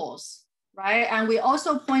product rules, right? And we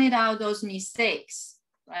also pointed out those mistakes,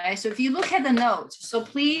 right? So if you look at the notes, so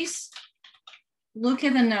please look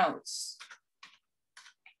at the notes.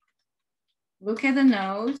 Look at the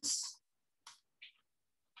notes.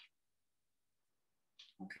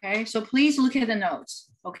 Okay, so please look at the notes.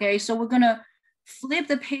 Okay, so we're gonna flip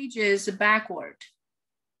the pages backward.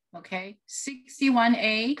 Okay,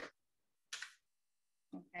 61A.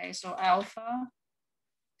 Okay, so alpha,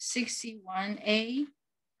 61A.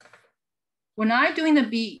 We're not doing the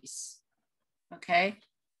B's. Okay,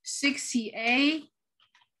 60A,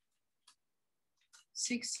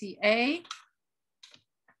 60A.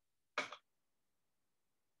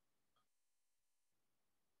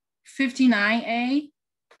 59A.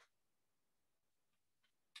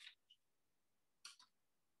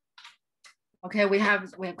 Okay, we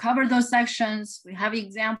have covered those sections. We have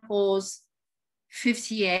examples.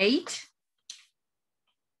 58.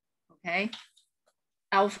 Okay,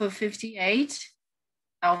 alpha 58,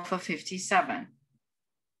 alpha 57.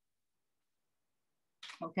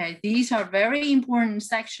 Okay, these are very important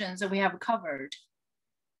sections that we have covered.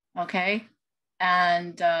 Okay,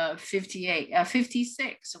 and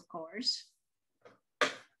 56, of course.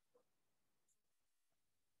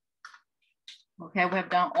 Okay, we have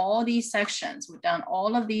done all these sections. We've done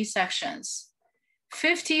all of these sections.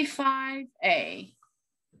 55A.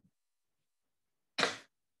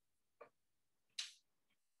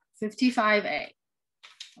 55A.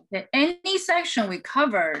 Okay, any section we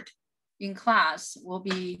covered in class will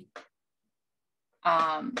be,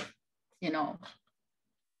 you know,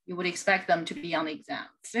 you would expect them to be on the exam.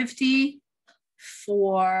 54A.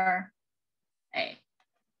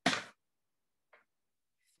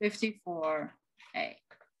 54A.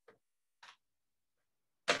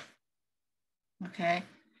 Okay,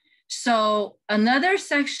 so another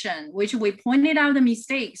section, which we pointed out the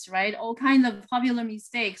mistakes, right? All kinds of popular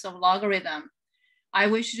mistakes of logarithm. I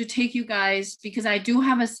wish to take you guys, because I do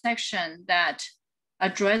have a section that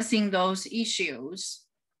addressing those issues.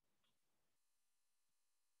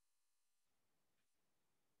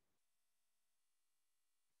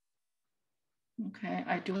 Okay,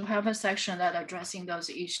 I do have a section that addressing those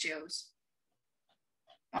issues.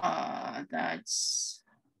 That's,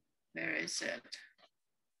 where is it?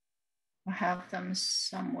 I have them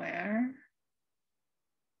somewhere.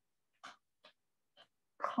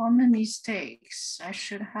 Common mistakes. I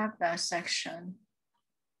should have that section.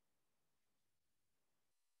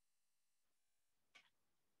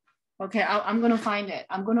 Okay, I'm gonna find it.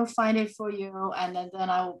 I'm gonna find it for you, and then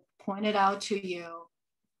I'll point it out to you.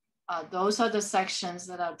 Those are the sections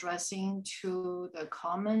that are addressing to the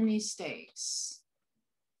common mistakes.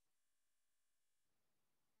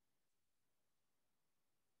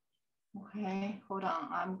 Okay, hold on,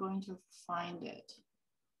 I'm going to find it.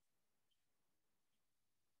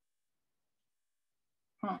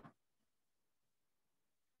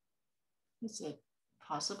 Is it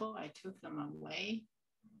possible I took them away?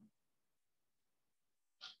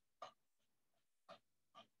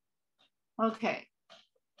 Okay,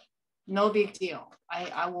 no big deal.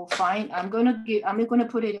 I will find, I'm gonna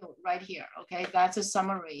put it right here, okay? That's a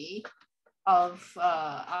summary of,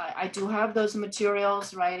 I do have those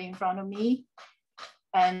materials right in front of me.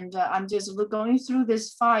 And I'm just going through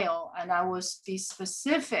this file, and I will be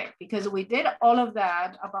specific because we did all of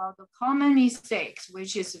that about the common mistakes,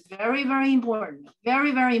 which is very, very important,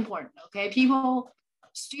 very, very important, okay?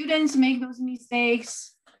 Students make those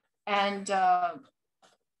mistakes, and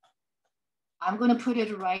I'm gonna put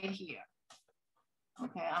it right here.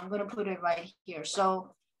 Okay, I'm gonna put it right here.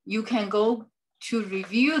 So you can go to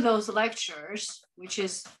review those lectures, which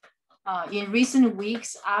is in recent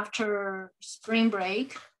weeks after spring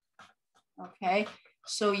break. Okay,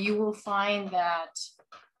 so you will find that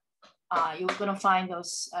you're gonna find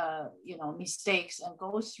those mistakes and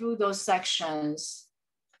go through those sections.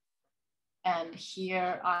 And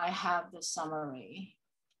here I have the summary.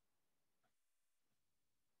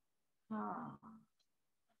 Okay,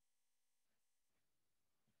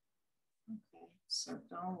 so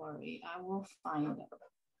don't worry, I will find it.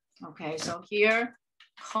 Okay, so here,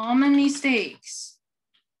 common mistakes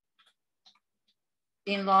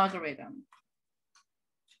in logarithm.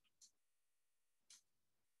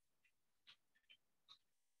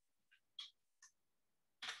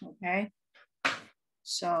 Okay,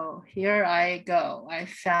 so here I go, I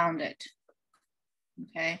found it.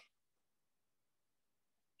 Okay,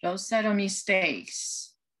 those set of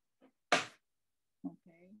mistakes.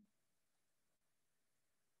 Okay,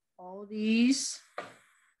 all these.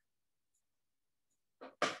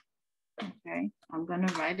 Okay, I'm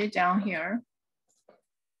gonna write it down here.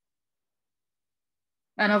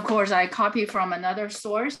 And of course, I copy from another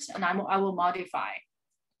source and I will modify.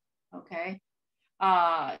 Okay,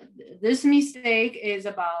 this mistake is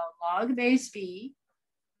about log base b.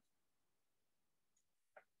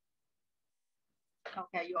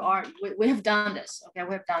 Okay, we have done this. Okay,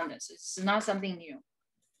 we have done this. It's not something new.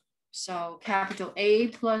 So capital A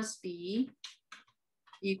plus B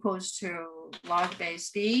equals to log base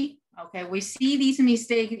b. Okay, we see these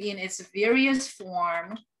mistakes in its various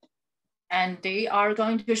form, and they are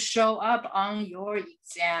going to show up on your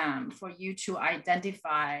exam for you to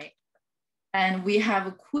identify. And we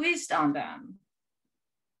have quizzed on them.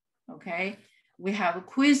 Okay, we have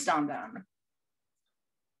quizzed on them.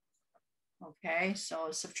 Okay,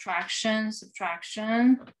 so subtraction,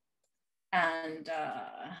 and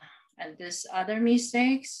this other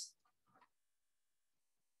mistakes.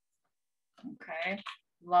 Okay,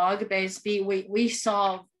 log base b, we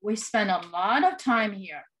spent a lot of time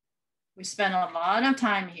here. We spent a lot of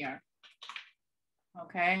time here.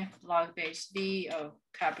 Okay, log base b of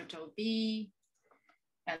capital B,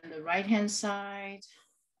 and the right-hand side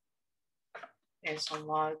is a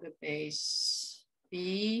log base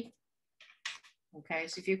B. Okay,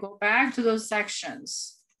 so if you go back to those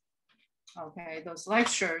sections, okay, those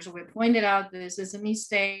lectures, we pointed out this is a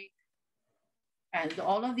mistake, and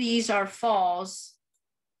all of these are false.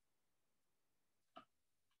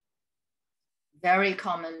 Very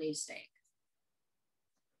common mistake.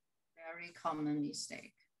 Very common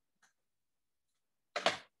mistake.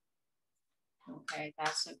 Okay,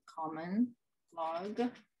 that's a common log.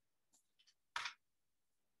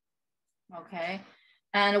 Okay,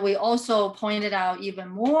 and we also pointed out even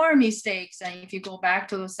more mistakes, and if you go back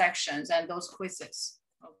to those sections and those quizzes,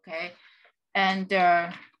 okay? And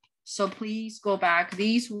so please go back.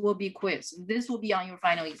 These will be quiz. This will be on your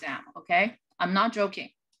final exam, okay? I'm not joking.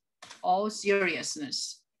 All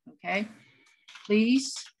seriousness, okay?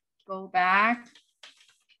 Please go back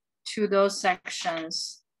to those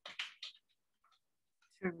sections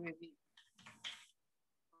to review,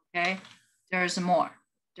 okay? There's more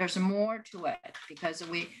to it because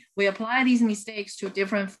we apply these mistakes to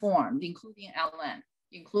different forms, including ln,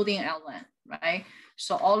 right?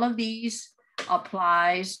 So all of these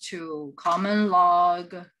applies to common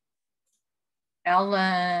log,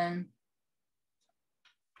 ln,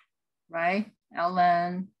 right?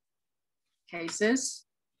 ln cases.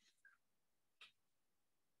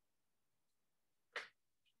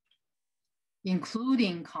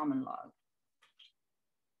 Including common log.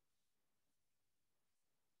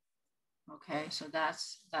 Okay, so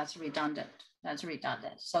that's redundant. That's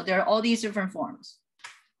redundant. So there are all these different forms.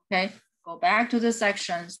 Okay, go back to the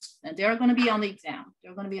sections, and they're going to be on the exam.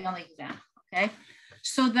 They're going to be on the exam. Okay,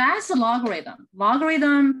 so that's a logarithm.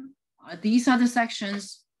 Logarithm. These are the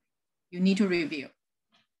sections you need to review.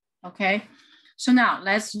 Okay, so now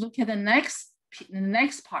let's look at the next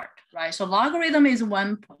part, right? So logarithm is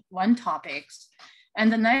one topic,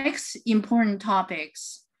 And the next important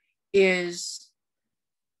topics is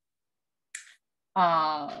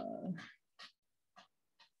let's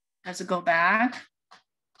go back.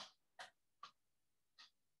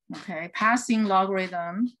 Okay, passing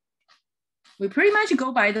logarithm. We pretty much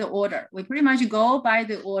go by the order.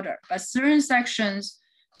 But certain sections,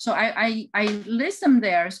 so I list them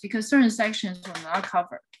there because certain sections were not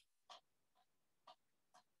covered.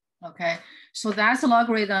 Okay, so that's a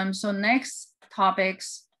logarithm. So next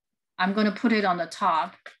topics, I'm gonna put it on the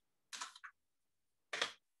top,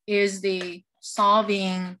 is the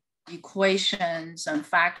solving equations and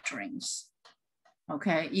factorings.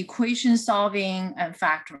 Okay, equation solving and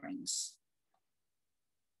factorings.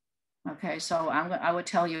 Okay, so I will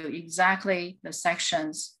tell you exactly the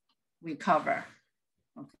sections we cover.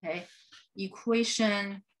 Okay,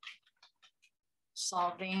 equation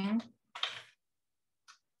solving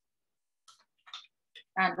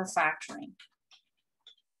and the factoring.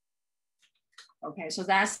 Okay, so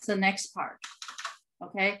that's the next part.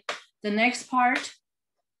 Okay, the next part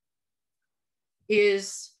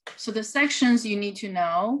is, so the sections you need to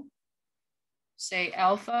know, say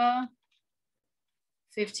alpha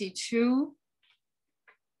 52,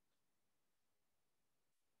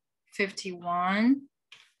 51,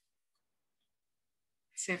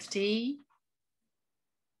 50,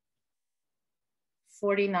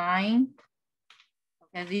 49.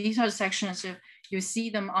 Okay, these are the sections, if you see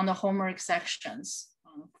them on the homework sections.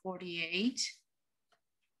 48.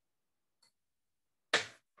 Now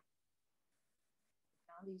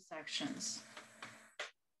these sections.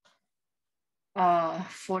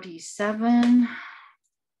 47.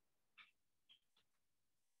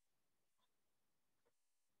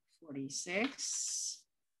 46.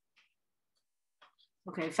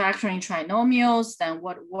 Okay, factoring trinomials, then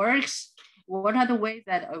what works? What are the ways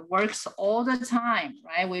that it works all the time,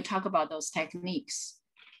 right? We talk about those techniques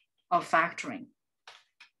of factoring.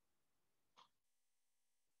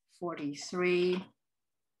 43,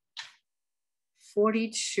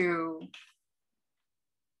 42,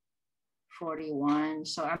 41.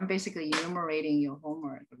 So I'm basically enumerating your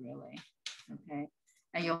homework, really, okay?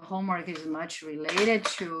 And your homework is much related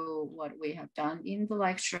to what we have done in the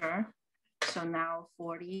lecture. So now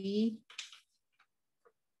 40.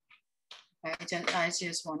 I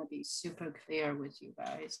just want to be super clear with you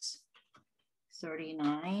guys.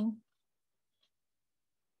 39,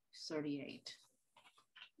 38.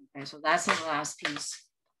 Okay, so that's the last piece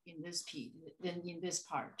in this in this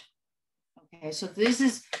part. Okay, so this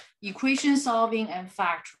is equation solving and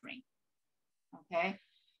factoring. Okay,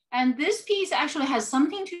 and this piece actually has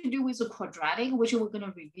something to do with the quadratic, which we're going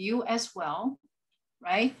to review as well,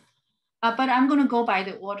 right? But I'm going to go by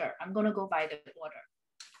the order.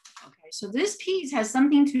 Okay, so this piece has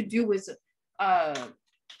something to do with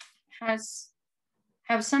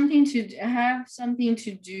have something to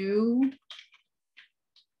do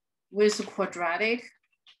with quadratic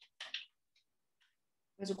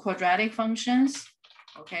functions.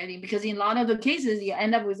 Okay, because in a lot of the cases you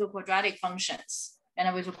end up with the quadratic functions.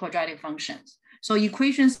 So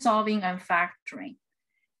equation solving and factoring.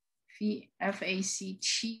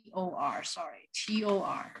 F-A-C-T-O-R, sorry,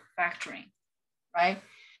 T-O-R, factoring, right?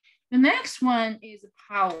 The next one is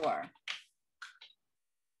power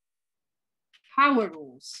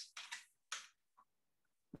rules.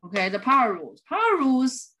 Okay, the power rules. Power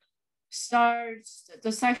rules starts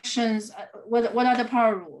the sections. What are the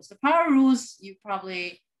power rules? The power rules, you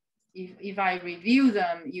probably, if I review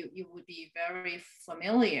them, you would be very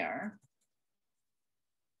familiar,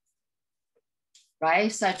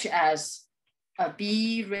 right? Such as a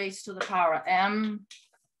b raised to the power of m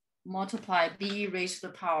multiply b raised to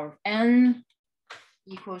the power of n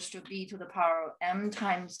equals to b to the power of m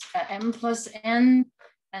times m plus n,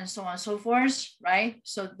 and so on and so forth, right?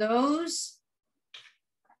 So those,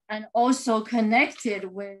 and also connected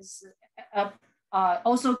with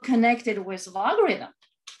logarithm.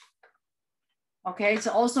 Okay, it's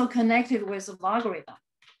also connected with logarithm.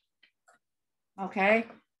 Okay,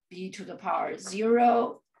 b to the power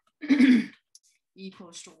 0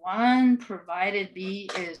 equals to 1, provided b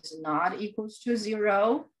is not equals to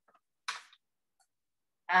 0.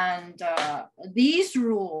 And these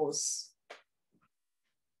rules,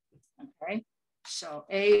 okay, so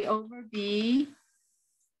a over b,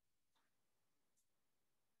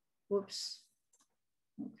 whoops,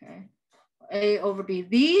 okay, a over b,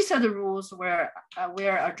 these are the rules where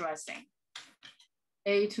we're addressing.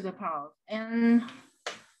 A to the power of n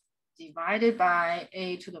divided by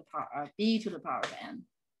a to the power b to the power of n,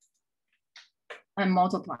 and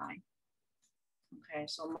multiply. Okay,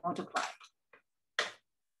 so multiply.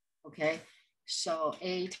 Okay, so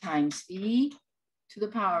a times b to the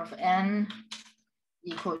power of n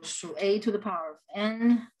equals to a to the power of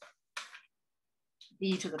n,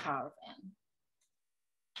 b to the power of n.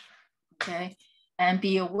 Okay, and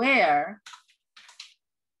be aware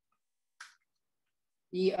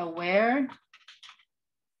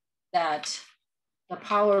that the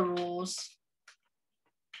power rules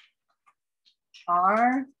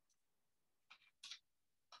are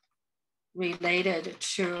related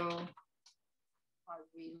to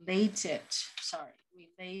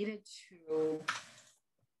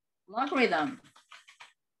logarithm,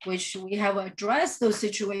 which we have addressed those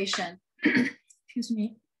situations, excuse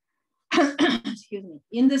me, excuse me,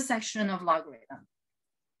 in the section of logarithm.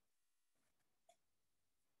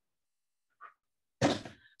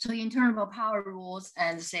 So in terms of power rules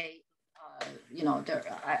and say, you know,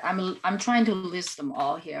 I'm trying to list them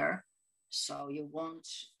all here, so you won't,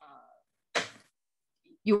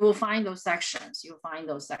 you will find those sections. You'll find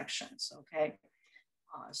those sections, okay?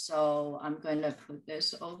 So I'm going to put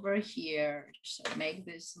this over here, so make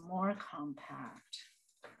this more compact.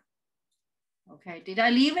 Okay, did I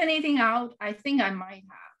leave anything out? I think I might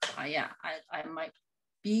have. Yeah, I might.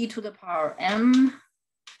 B to the power m,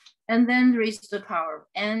 and then raised to the power of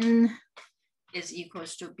n is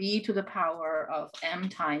equals to b to the power of m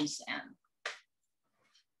times n.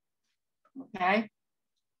 Okay.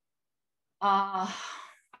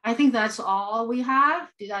 I think that's all we have.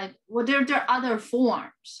 Well, there are other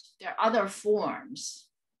forms. There are other forms,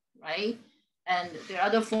 right? And there are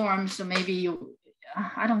other forms, so maybe you,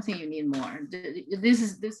 I don't think you need more. This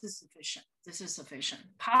is sufficient. This is sufficient.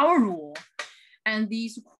 Power rule, and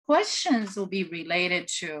these questions will be related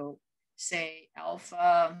to, say,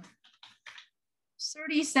 alpha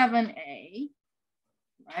 37A,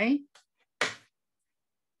 right?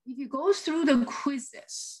 If you go through the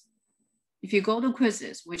quizzes,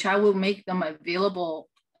 which I will make them available,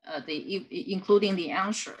 including the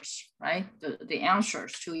answers, right? The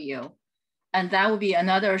answers to you. And that would be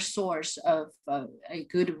another source of a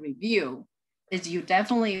good review, is you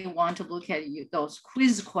definitely want to look at those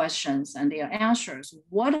quiz questions and their answers.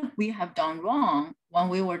 What we have done wrong when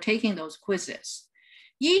we were taking those quizzes.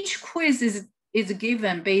 Each quiz is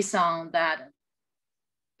given based on the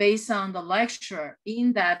lecture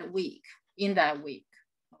in that week.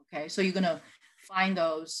 Okay, so you're gonna find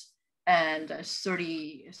those, and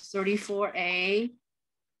 34A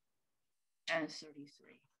and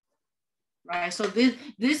 33, right? So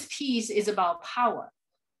this piece is about power.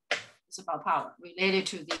 It's about power, related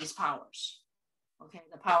to these powers, okay,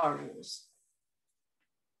 the power rules.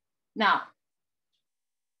 Now,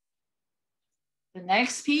 the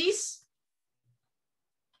next piece,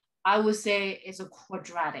 I would say, is a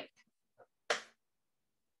quadratic,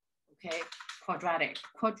 okay? Quadratic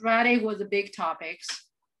was the big topics.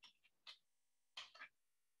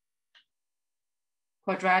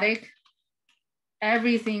 Quadratic,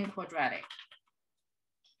 everything quadratic.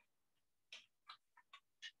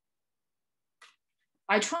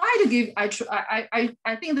 I try to give, I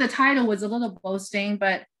think the title was a little boasting,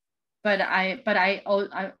 but I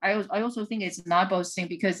also think it's not boasting,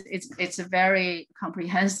 because it's a very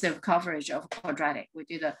comprehensive coverage of quadratic. We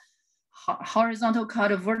did a horizontal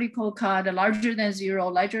cut, a vertical cut, a larger than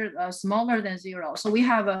zero, smaller than zero. So we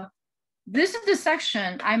have this is the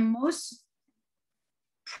section I'm most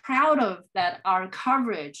proud of, that our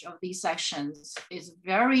coverage of these sections is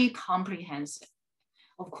very comprehensive.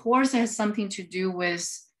 Of course, it has something to do with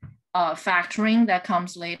factoring that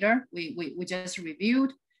comes later. We just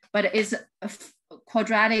reviewed, but it's a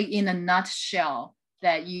quadratic in a nutshell,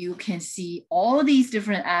 that you can see all these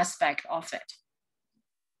different aspects of it.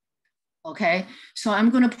 Okay, so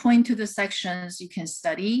I'm going to point to the sections you can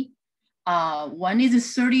study. One is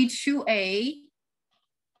 32A.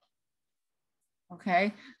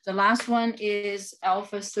 Okay, the last one is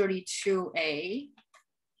alpha 32A.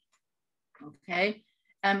 Okay,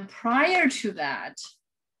 and prior to that,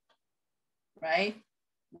 right,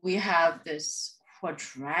 we have this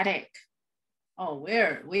quadratic. Oh,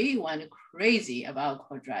 we went crazy about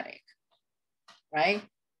quadratic, right?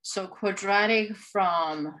 So quadratic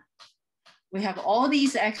from, we have all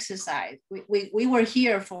these exercises. We were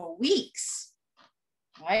here for weeks,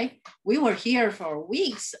 right? We were here for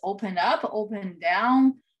weeks, open up, open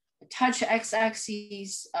down, touch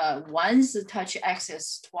x-axis once, touch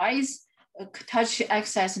axis twice, touch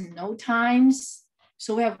axis no times.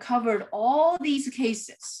 So we have covered all these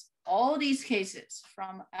cases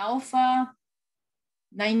from alpha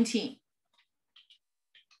 19,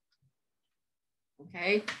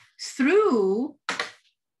 okay, through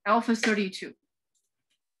alpha 32.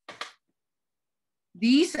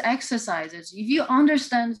 These exercises, if you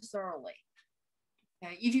understand thoroughly,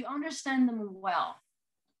 Okay, if you understand them well,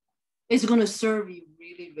 it's going to serve you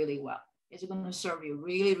really, really well. It's going to serve you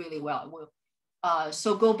really, really well.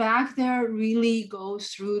 So go back there, really go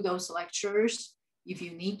through those lectures if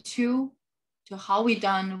you need to how we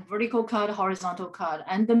done vertical cut, horizontal cut,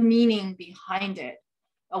 and the meaning behind it.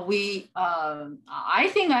 I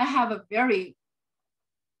think I have a very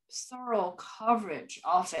thorough coverage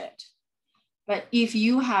of it. But if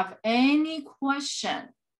you have any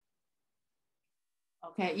question,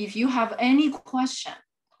 okay, if you have any question,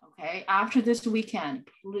 okay, after this weekend,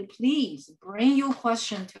 please bring your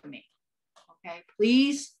question to me. Okay,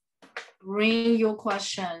 please bring your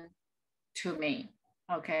question to me.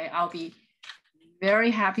 Okay, I'll be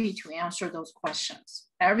very happy to answer those questions.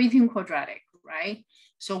 Everything quadratic, right?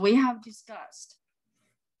 So we have discussed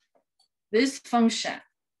this function.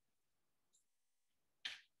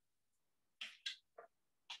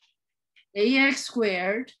 Ax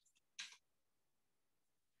squared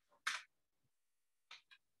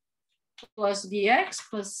plus bx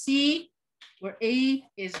plus c, where a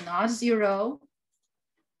is not 0,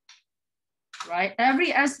 right?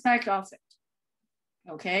 Every aspect of it,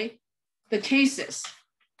 okay? The cases,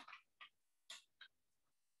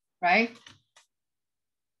 right?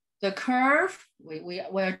 The curve, we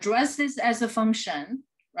address this as a function,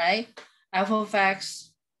 right? F of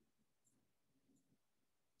x,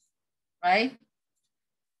 right?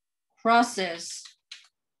 Crosses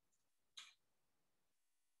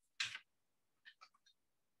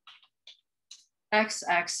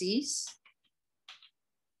x-axis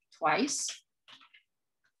twice,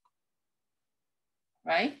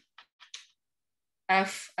 right?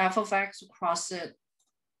 F of x crosses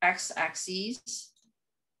x-axis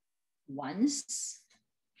once.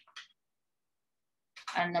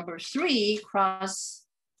 And number 3, cross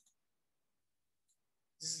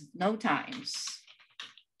no times.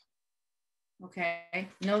 Okay,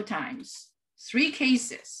 no times. 3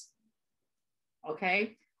 cases.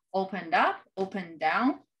 Okay, opened up, opened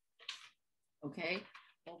down. Okay,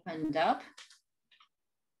 opened up,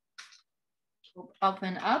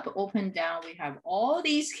 open up, open down. We have all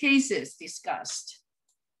these cases discussed.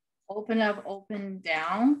 Open up, open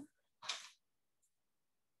down.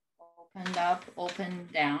 Open up, open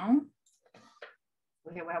down.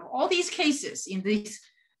 Okay, we have all these cases in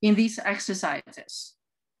these exercises.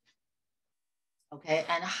 Okay,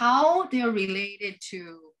 and how they're related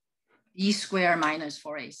to b squared minus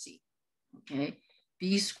 4ac. Okay,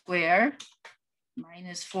 b squared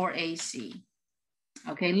minus 4ac.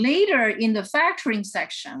 Okay, later in the factoring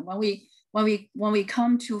section, when we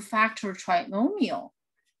come to factor trinomial,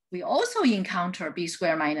 we also encounter b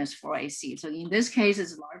squared minus 4ac. So in this case,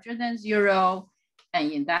 it's larger than 0.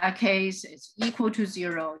 And in that case, it's equal to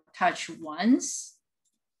 0, touch once,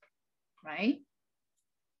 right?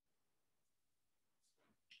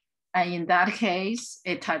 And in that case,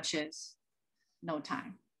 it touches no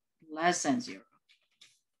time, less than 0.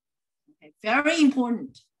 Okay, very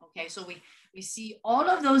important. Okay, so we see all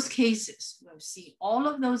of those cases. We'll see all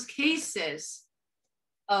of those cases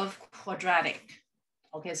of quadratic.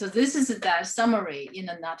 Okay, so this is that summary in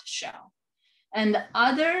a nutshell. And the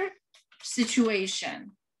other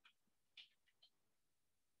situation,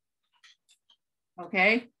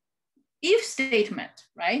 okay, if statement,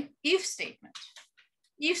 right? If statement,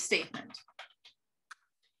 if statement,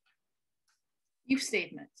 if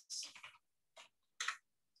statements.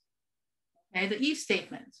 Okay, the if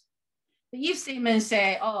statement. The if statement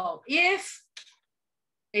say, oh, if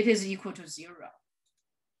it is equal to 0,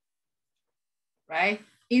 right?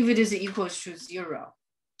 If it is equals to 0,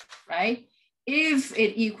 right? If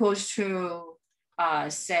it equals to,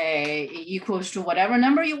 say, it equals to whatever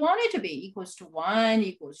number you want it to be, equals to 1,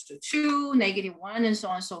 equals to 2, -1, and so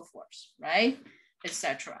on and so forth, right?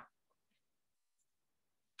 Etc.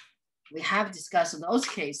 We have discussed those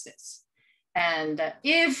cases. And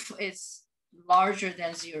if it's larger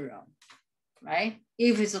than 0, right?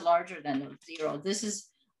 If it's larger than 0, this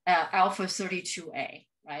is alpha 32a,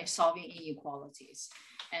 right? Solving inequalities.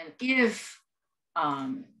 And if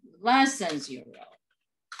less than 0,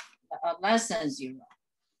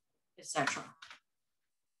 etc.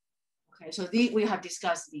 Okay, so we have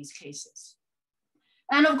discussed these cases.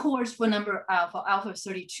 And of course, for alpha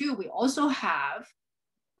 32, we also have,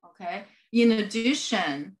 okay, in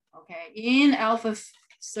addition, okay, in alpha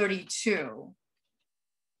 32a,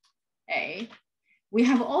 we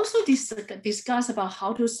have also discussed about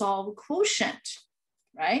how to solve quotient,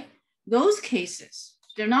 right? Those cases,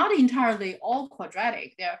 they're not entirely all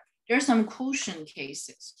quadratic. There are some quotient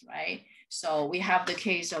cases, right? So we have the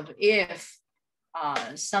case of if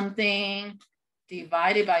something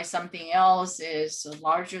divided by something else is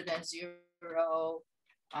larger than 0,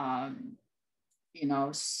 you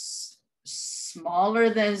know, smaller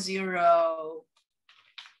than 0,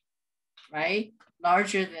 right?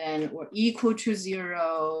 Larger than or equal to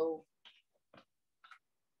 0,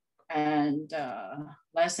 and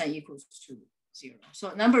less than equals to 0.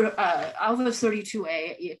 So number alpha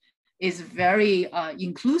 32A is very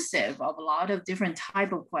inclusive of a lot of different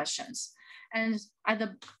type of questions. And at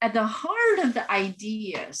the heart of the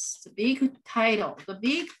ideas, the big title, the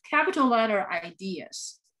big capital letter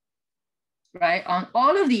ideas, right? On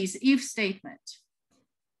all of these if statement,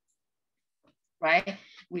 right?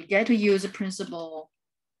 We get to use principle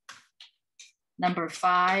number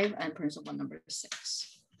 5 and principle number 6.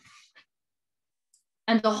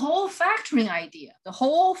 And the whole factoring idea,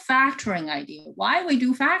 why we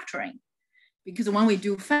do factoring? Because when we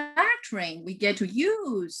do factoring, we get to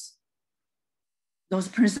use those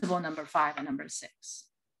principle number 5 and number 6,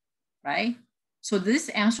 right? So this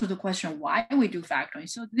answers the question why we do factoring.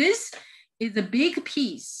 So this is a big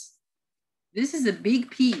piece. This is a big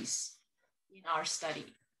piece in our study,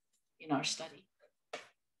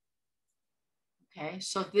 Okay,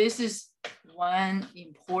 so this is one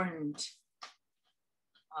important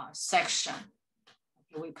section.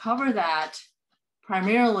 Okay, we cover that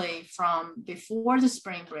primarily from before the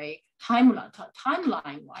spring break,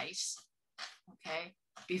 timeline-wise, okay,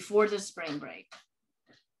 before the spring break.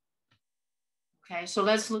 Okay, so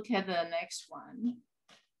let's look at the next one.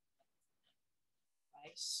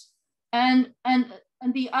 Nice. And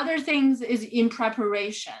the other things is in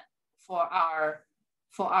preparation for our,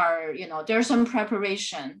 you know, there's some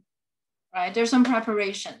preparation, right? There's some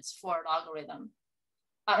preparations for logarithm.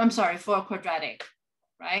 I'm sorry, for quadratic,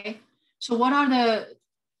 right? So what are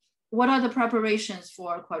the preparations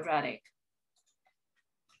for quadratic?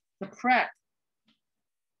 The prep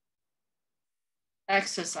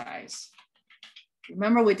exercise.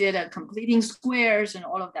 Remember we did a completing squares and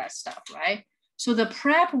all of that stuff, right? So the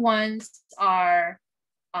prep ones are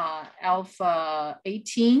alpha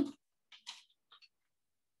 18.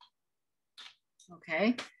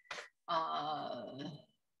 Okay.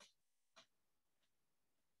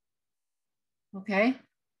 Okay.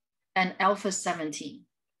 And alpha 17.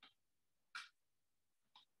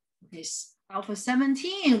 Okay, alpha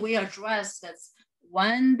 17, we address that's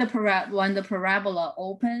when the parabola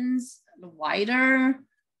opens wider,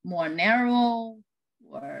 more narrow,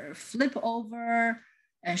 or flip over,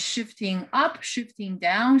 and shifting up, shifting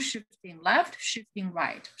down, shifting left, shifting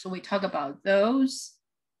right. So we talk about those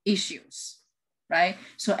issues, right?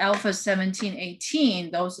 So alpha 17,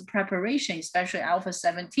 18, those preparation, especially alpha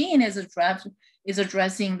 17 is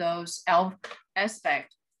addressing those alpha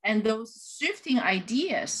aspects. And those shifting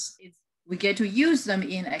ideas, we get to use them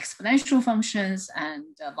in exponential functions and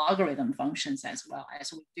logarithm functions as well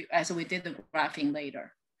as we did the graphing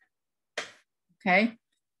later. Okay,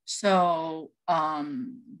 so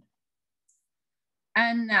and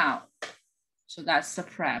now, so that's the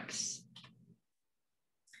preps.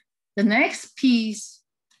 The next piece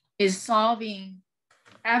is solving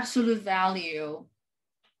absolute value.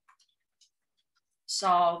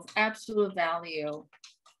 Solve absolute value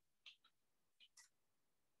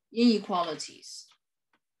inequalities.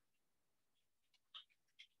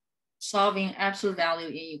 Solving absolute value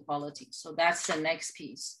inequalities. So that's the next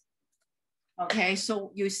piece. Okay,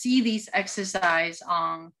 so you see these exercise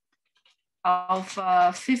on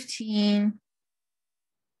alpha 15.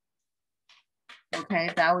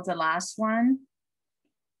 Okay, that was the last one.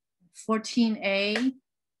 14A.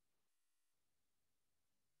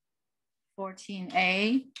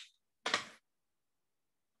 14A.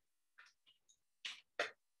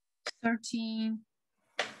 13.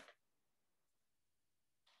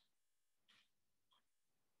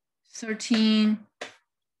 13.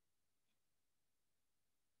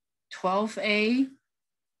 12A.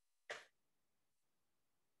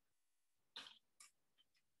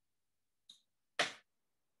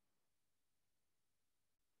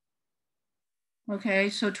 Okay,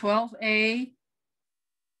 so 12A,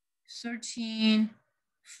 13,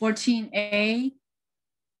 14A,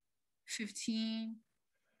 15,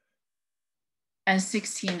 and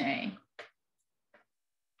 16A.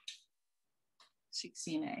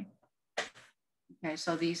 16A. Okay,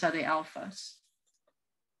 so these are the alphas.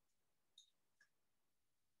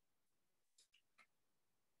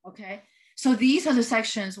 Okay, so these are the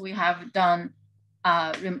sections we have done.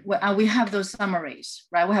 We have those summaries,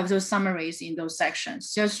 right? We have those summaries in those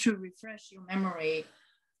sections just to refresh your memory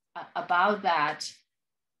about that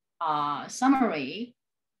summary.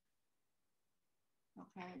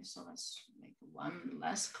 Okay, so let's make one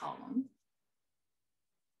less column,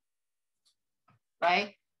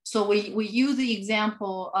 right? So we use the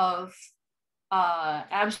example of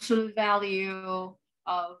absolute value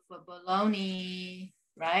of bologna,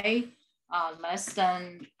 right? Less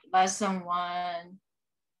than 1,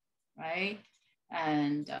 right?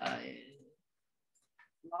 And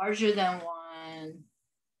larger than 1.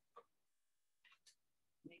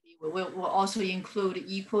 Maybe we'll also include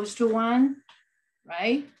equals to 1,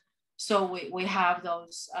 right? So we have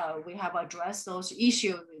those, we have addressed those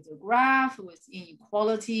issues with the graph, with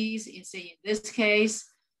inequalities. In say in this case,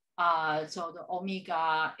 so the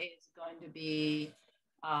omega is going to be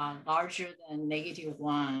larger than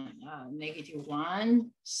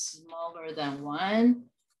 -1, smaller than 1.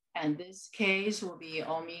 And this case will be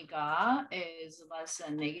omega is less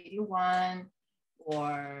than -1,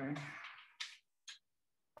 or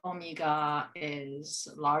omega is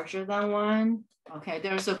larger than 1. Okay,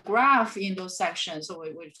 there's a graph in those sections, so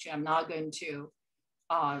which I'm not going to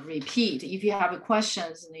repeat. If you have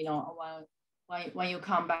questions, you know, when you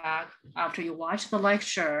come back after you watch the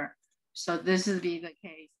lecture, so this will be the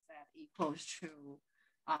case that equals to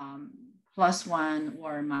 +1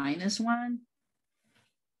 or -1.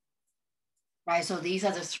 Right, so these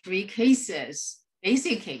are the 3 cases,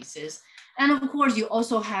 basic cases. And of course, you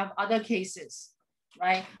also have other cases,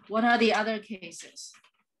 right? What are the other cases?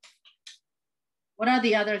 What are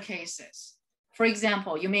the other cases? For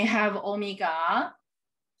example, you may have omega,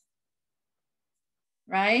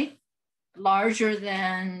 right? Larger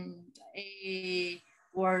than a,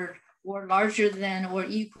 or larger than or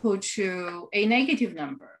equal to a negative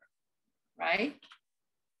number, right?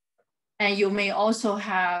 And you may also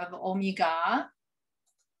have omega,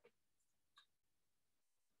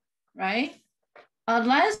 right?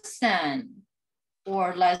 Less than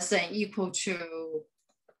or less than equal to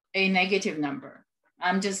a negative number.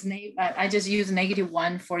 I just use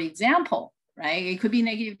 -1 for example, right? It could be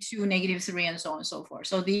 -2, -3, and so on and so forth.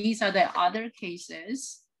 So these are the other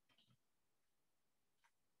cases,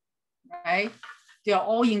 right? They're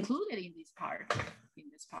all included in this part,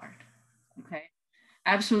 okay?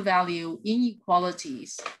 Absolute value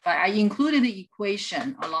inequalities, but I included the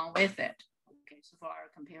equation along with it, okay, so for our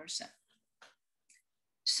comparison.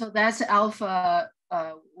 So that's alpha,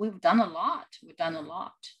 we've done a lot,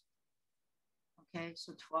 Okay,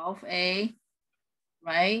 so 12A,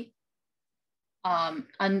 right?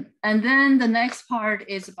 And then the next part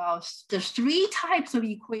is about the 3 types of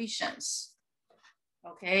equations,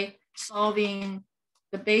 okay? Solving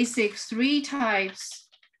the basic 3 types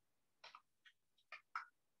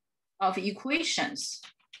of equations.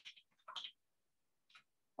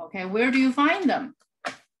 Okay, where do you find them?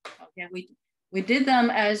 Okay, we did them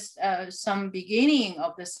as some beginning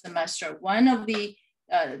of the semester. One of the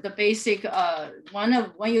basic,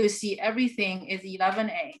 when you see everything is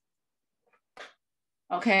 11A.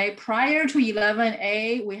 Okay, prior to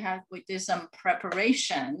 11A, we did some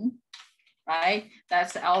preparation, right?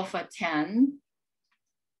 That's alpha 10,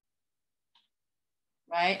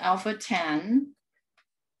 right? Alpha 10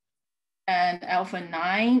 and alpha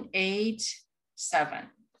 9, 8,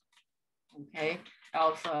 7. Okay,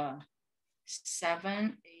 alpha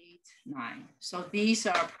 7, 8, 9. So these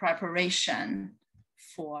are preparation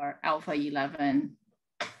for alpha 11,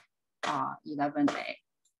 11A.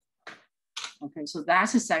 Okay, so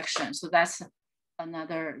that's a section. So that's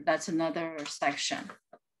another section.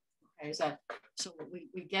 Okay, so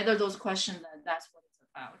we gather those questions, and that's what it's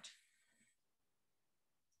about.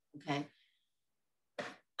 Okay.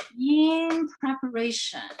 In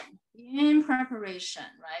preparation,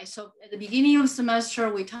 right? So at the beginning of the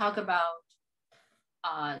semester, we talk about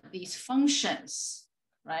these functions,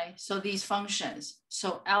 right? So these functions,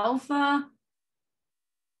 so alpha,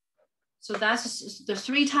 so that's the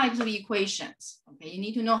 3 types of equations. Okay, you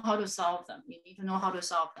need to know how to solve them.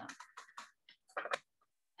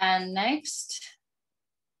 And next,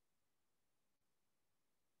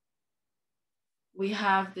 we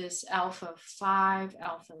have this alpha 5,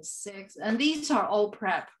 alpha 6, and these are all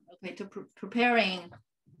prep, okay, to preparing,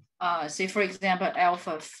 say for example,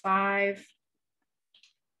 alpha 5,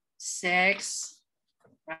 6,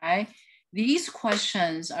 right? These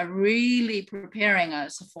questions are really preparing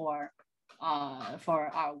us for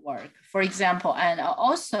our work. For example, and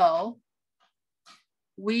also,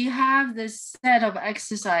 we have this set of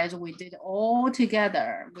exercise we did all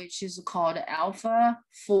together, which is called alpha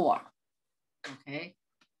 4. Okay,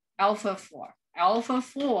 alpha 4. Alpha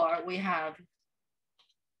 4, we have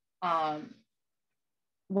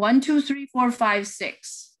 1, 2, 3, 4, 5,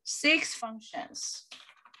 6. 6 functions.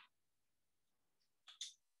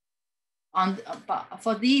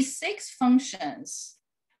 For these 6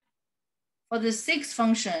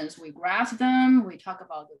 functions, we graph them, we talk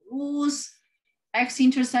about the rules,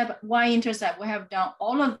 x-intercept, y-intercept, we have done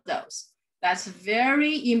all of those. That's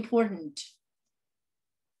very important.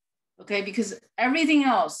 Okay, because everything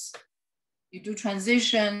else, you do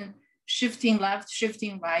transition, shifting left,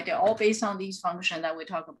 shifting right, they're all based on these functions that we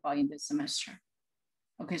talk about in this semester.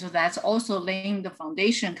 Okay, so that's also laying the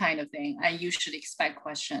foundation kind of thing, and you should expect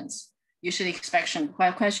questions. You should expect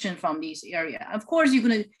question from this area. Of course,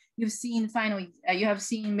 you've seen you have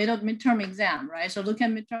seen midterm exam, right? So look at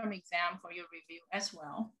midterm exam for your review as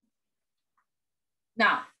well.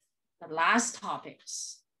 Now, the last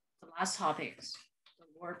topics, the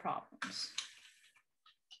word problems.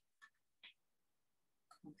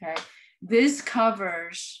 Okay, this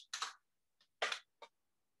covers,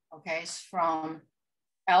 okay, it's from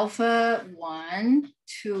alpha 1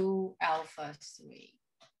 to alpha 3.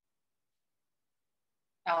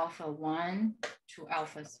 Alpha 1 to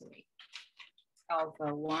alpha 3.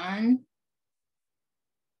 Alpha 1,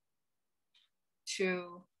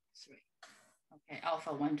 2, 3. Okay,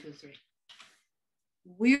 alpha 1, 2, 3.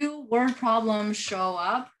 Will word problems show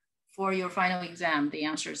up for your final exam? The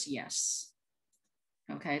answer is yes.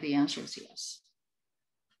 Okay, the answer is yes.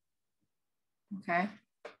 Okay.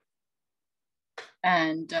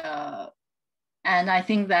 And I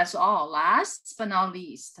think that's all. Last but not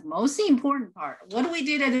least, the most important part, what we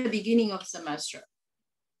did at the beginning of semester,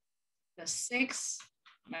 the 6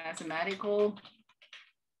 mathematical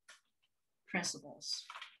principles.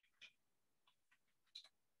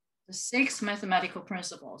 The 6 mathematical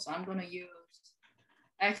principles. I'm going to use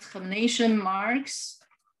exclamation marks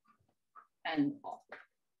and all.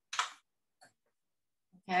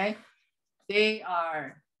 Okay, they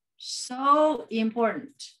are so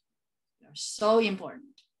important. They're so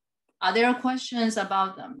important. Are there questions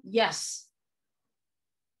about them? Yes.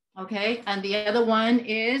 Okay, and the other one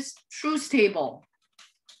is truth table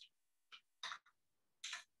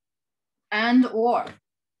and or.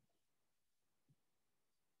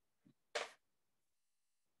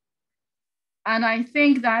 And I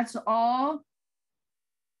think that's all.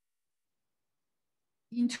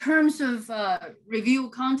 In terms of review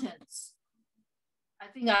contents, I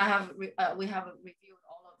think we have reviewed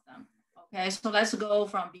all of them. Okay, so let's go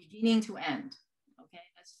from beginning to end. Okay,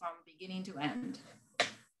 that's from beginning to end.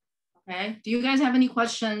 Okay, do you guys have any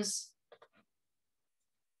questions?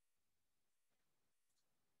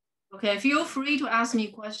 Okay, feel free to ask me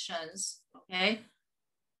questions. Okay,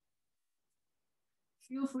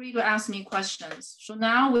 feel free to ask me questions. So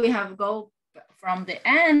now we have go from the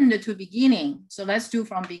end to beginning. So let's do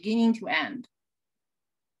from beginning to end.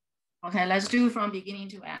 Okay, let's do from beginning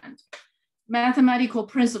to end. Mathematical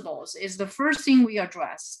principles is the first thing we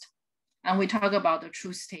addressed. And we talk about the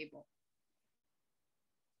truth table.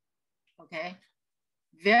 Okay,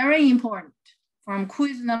 very important. From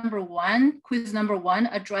quiz number one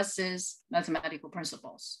addresses mathematical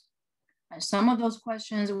principles. And some of those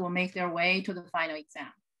questions will make their way to the final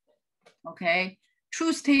exam. Okay,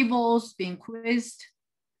 truth tables being quizzed,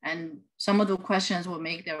 and some of the questions will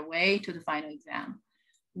make their way to the final exam.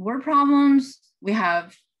 Word problems we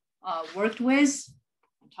have worked with,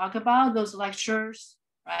 talk about those lectures,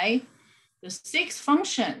 right? The 6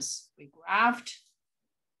 functions we graphed,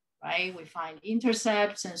 right? We find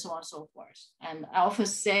intercepts and so on and so forth. And alpha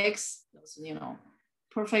 6, those, you know,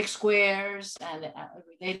 perfect squares and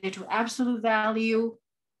related to absolute value.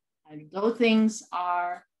 And those things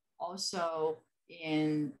are also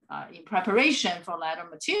in preparation for ladder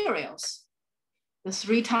materials. The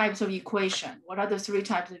 3 types of equation. What are the 3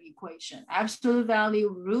 types of equation? Absolute value,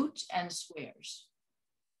 root, and squares,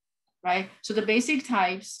 right? So the basic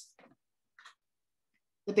types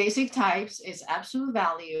is absolute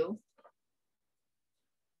value.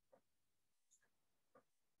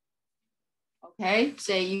 Okay,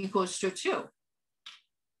 say equals to 2.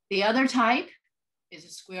 The other type is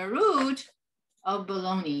the square root of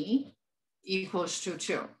bologna equals to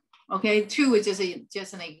 2. Okay, 2 is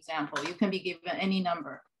just an example. You can be given any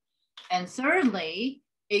number. And thirdly,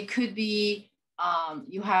 it could be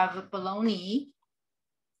you have bologna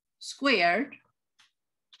squared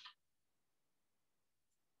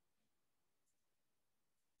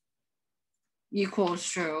equals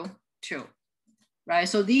to 2, right?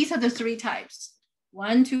 So these are the 3 types.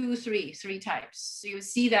 1, 2, 3, 3 types. So you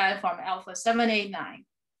see that from alpha 7, 8, 9.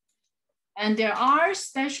 And there are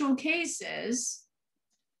special cases,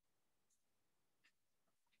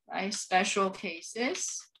 right? Special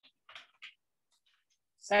cases.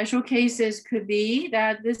 Special cases could be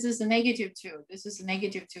that this is a -2, this is a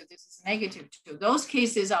 -2, this is a -2. Those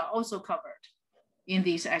cases are also covered in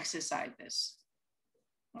these exercises,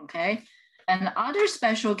 okay? And other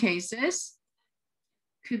special cases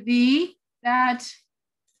could be that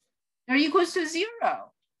they're equals to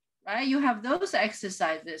 0, right? You have those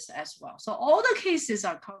exercises as well. So all the cases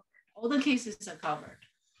are covered. All the cases are covered.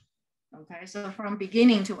 Okay, so from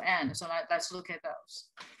beginning to end. So let's look at those.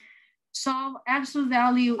 Solve absolute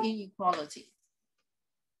value inequality.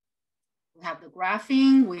 We have the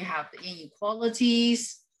graphing, we have the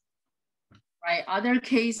inequalities, right? Other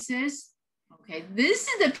cases. Okay, this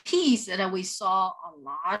is the piece that we saw a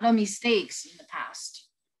lot of mistakes in the past.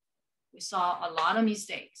 We saw a lot of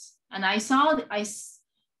mistakes. And I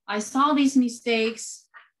saw these mistakes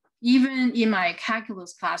even in my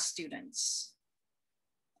calculus class students.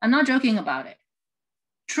 I'm not joking about it.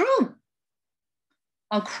 True.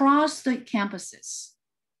 Across the campuses.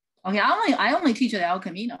 Okay, I only teach at El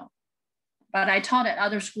Camino, but I taught at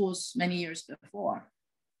other schools many years before.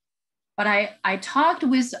 But I talked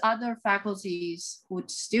with other faculties who are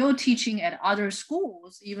still teaching at other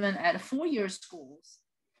schools, even at four-year schools,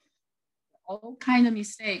 all kinds of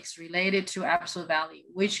mistakes related to absolute value,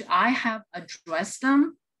 which I have addressed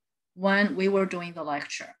them when we were doing the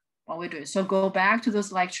lecture. What we do. So go back to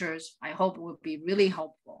those lectures. I hope it will be really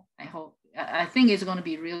helpful. I think it's going to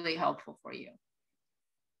be really helpful for you.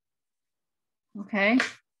 Okay.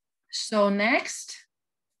 So next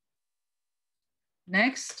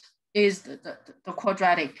is the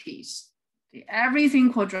quadratic piece. The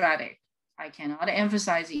everything quadratic. I cannot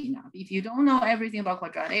emphasize it enough. If you don't know everything about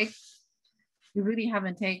quadratic, you really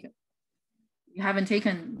haven't taken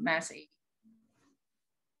math 8.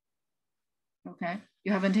 Okay,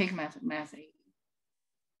 you haven't taken math 8.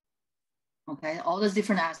 Okay, all those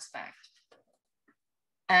different aspects.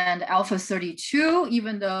 And alpha 32,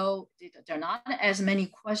 even though there are not as many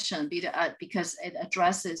questions because it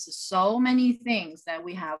addresses so many things that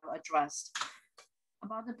we have addressed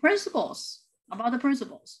about the principles,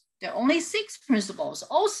 There are only 6 principles.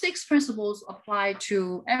 All 6 principles apply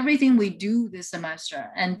to everything we do this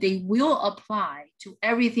semester, and they will apply to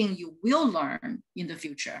everything you will learn in the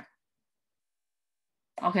future.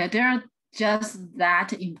 Okay, they're just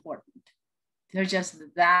that important. They're just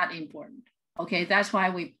that important. Okay, that's why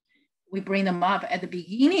we bring them up at the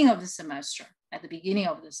beginning of the semester,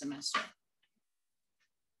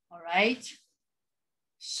 All right.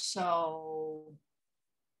 So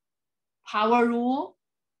power rule,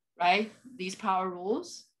 right? These power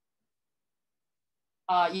rules.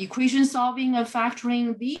 Equation solving and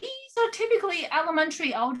factoring, these are typically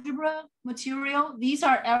elementary algebra material. These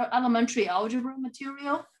are elementary algebra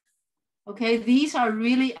material. Okay, these are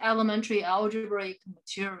really elementary algebraic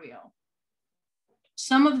material.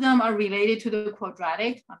 Some of them are related to the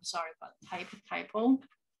quadratic. I'm sorry about the typo.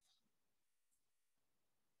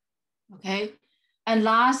 Okay, and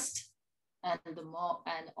last and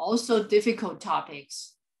also difficult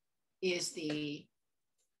topics is the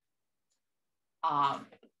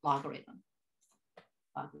logarithm.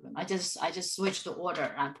 I just switched the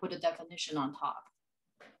order and put a definition on top.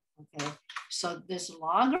 Okay, so this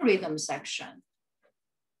logarithm section.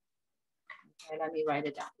 Okay, let me write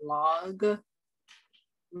it down.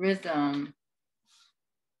 Logarithm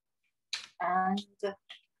and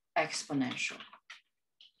exponential.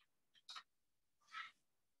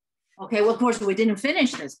 Okay, well, of course, we didn't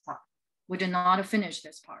finish this part. We did not finish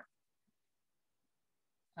this part.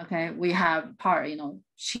 Okay, we have part,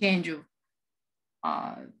 change of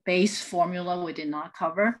base formula we did not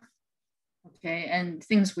cover. Okay, and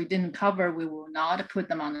things we didn't cover, we will not put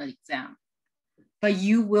them on the exam. But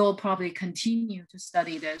you will probably continue to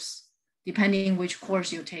study this depending which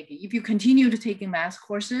course you're taking. If you continue to taking math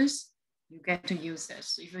courses, you get to use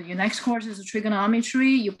this. If your next course is trigonometry,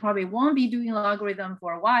 you probably won't be doing logarithm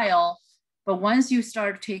for a while, but once you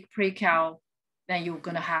start to take pre-cal, then you're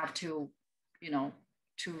gonna have to,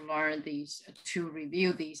 to learn these, to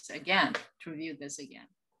review this again.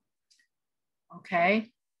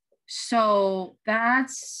 Okay, so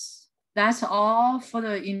that's all for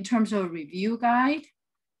in terms of review guide.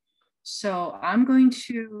 So I'm going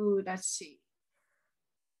to, let's see.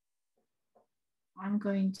 I'm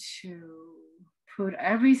going to put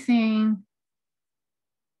everything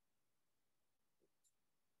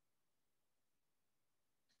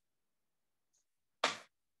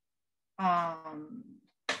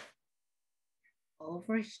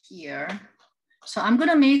over here. So I'm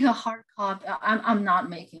gonna make a hard copy. I'm not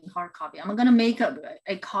making hard copy. I'm gonna make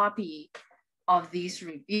a copy of these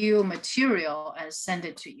review material and send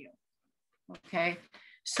it to you. Okay,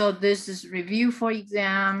 so this is review for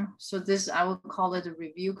exam. So this, I will call it a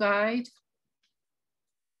review guide.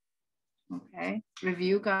 Okay,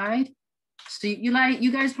 review guide. So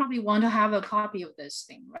you guys probably want to have a copy of this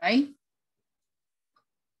thing, right?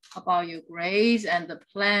 About your grades and the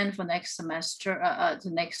plan for next semester, the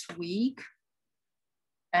next week.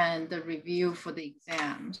 and the review for the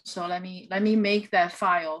exam. So let me make that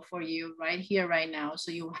file for you right here, right now.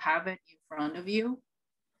 So you have it in front of you.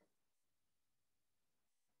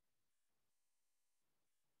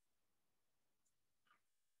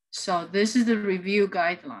 So this is the review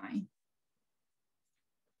guideline.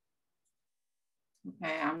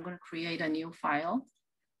 Okay, I'm gonna create a new file.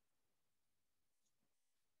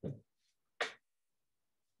 Okay,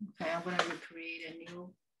 I'm gonna create a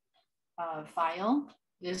new file.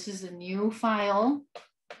 This is a new file.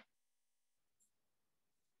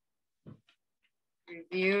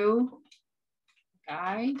 Review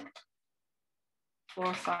guide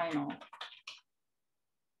for final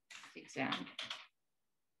exam.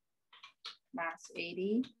 Math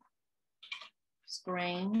 80,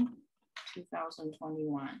 spring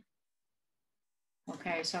 2021.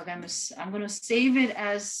 Okay, so I'm gonna save it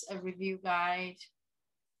as a review guide.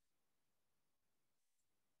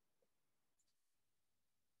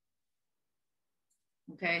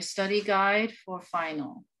 Okay, study guide for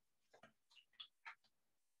final.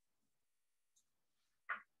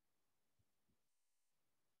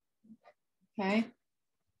 Okay,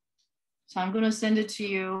 so I'm gonna send it to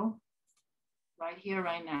you right here,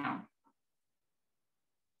 right now.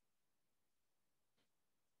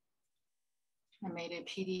 I made a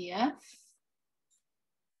PDF.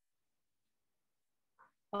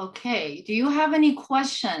 Okay, do you have any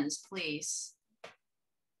questions, please?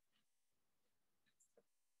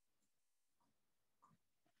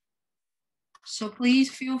 So please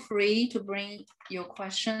feel free to bring your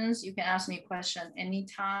questions. You can ask me a question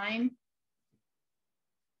anytime.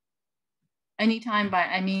 Anytime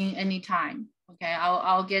I mean anytime. Okay,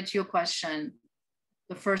 I'll get your question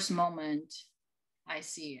the first moment I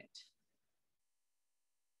see it.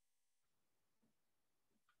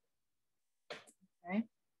 Okay.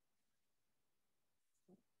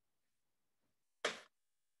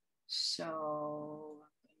 So I'm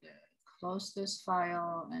going to close this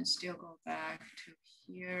file and still go back to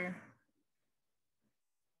here.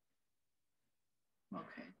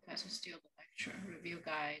 Okay, that's still the lecture. Review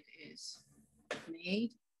guide is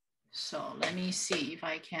made. So let me see if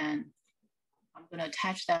I can, I'm gonna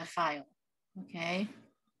attach that file, okay?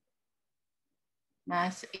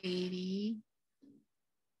 Math 80,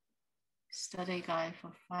 study guide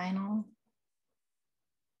for final.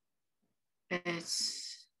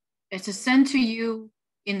 It's sent to you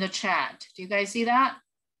in the chat. Do you guys see that?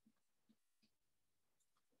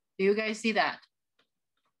 Do you guys see that?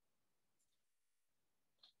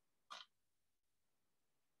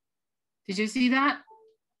 Did you see that?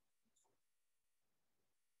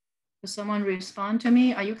 Did someone respond to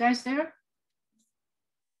me? Are you guys there?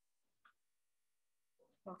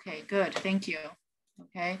 Okay, good, thank you.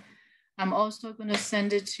 Okay, I'm also gonna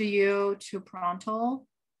send it to you to Pronto,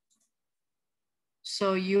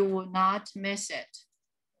 so you will not miss it.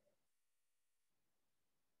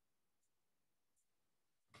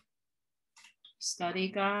 Study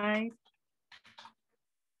guide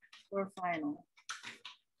for final.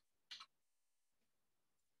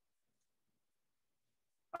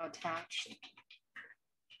 Attached.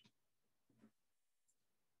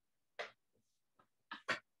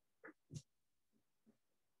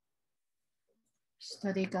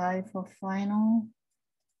 Study guide for final.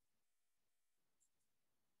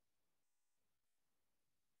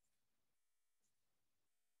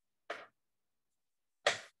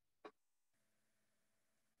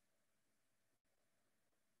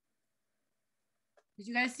 Did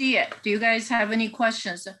you guys see it? Do you guys have any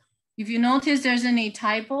questions? If you notice there's any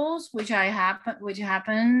typos, which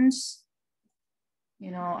happens, you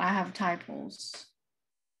know, I have typos.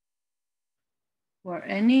 Or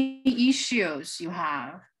any issues you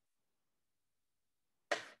have.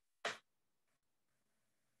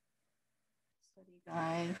 Study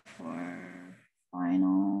guide for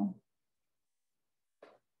final.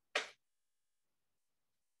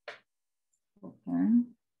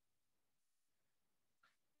 Open.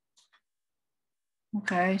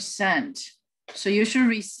 Okay, sent. So you should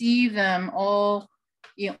receive them all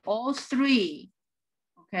in all three.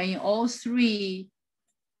 Okay, in all three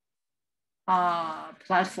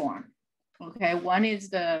platform. Okay, one is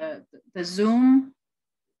the Zoom,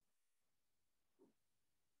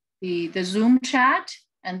 the Zoom chat,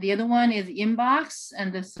 and the other one is inbox,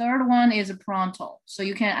 and the third one is Pronto. So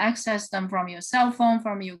you can access them from your cell phone,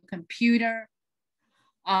 from your computer,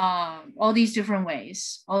 all these different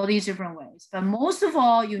ways, But most of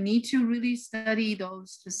all, you need to really study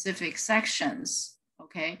those specific sections,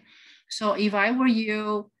 okay? So if I were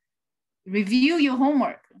you, review your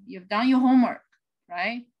homework. You've done your homework,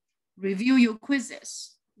 right? Review your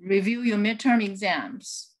quizzes, review your midterm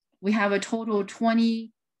exams. We have a total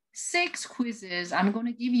 20 6 quizzes. I'm going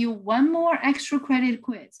to give you one more extra credit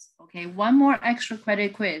quiz. Okay, one more extra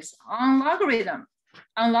credit quiz on logarithm.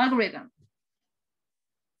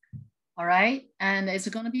 All right, and it's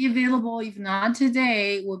going to be available. If not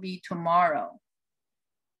today, it will be tomorrow.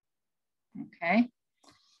 Okay.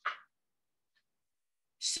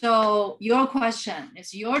 So your question,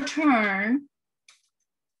 it's your turn.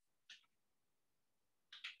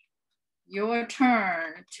 Your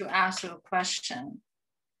turn to ask a question,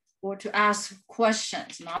 or to ask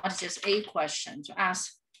questions, not just a question, to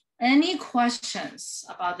ask any questions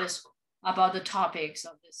about this, about the topics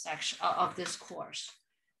of this section of this course.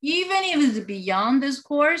 Even if it's beyond this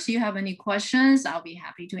course, you have any questions, I'll be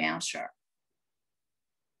happy to answer.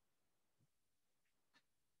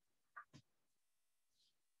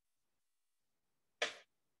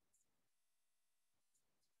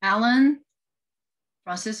 Alan,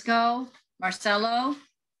 Francisco, Marcelo.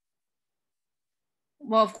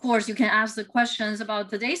 Well, of course, you can ask the questions about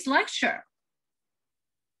today's lecture.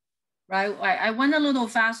 Right? I went a little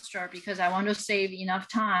faster because I want to save enough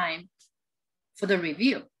time for the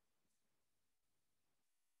review.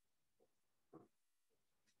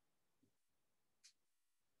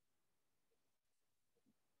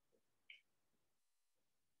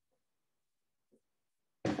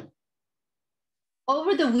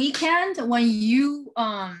 Over the weekend, when you,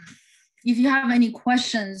 if you have any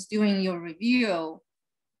questions during your review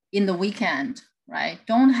in the weekend, right?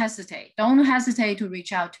 Don't hesitate. Don't hesitate to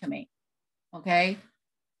reach out to me, okay?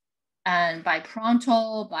 And by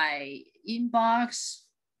pronto, by inbox,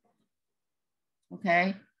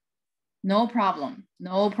 okay? No problem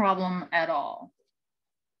at all.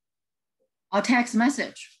 I'll text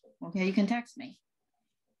message, okay? You can text me.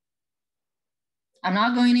 I'm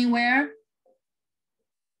not going anywhere.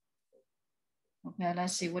 Okay,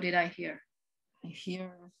 let's see, what did I hear? I hear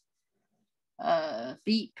a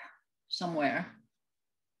beep somewhere.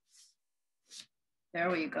 There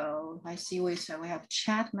we go. I see we said we have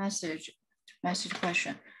chat message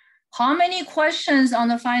question. How many questions on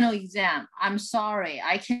the final exam? I'm sorry,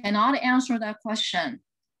 I cannot answer that question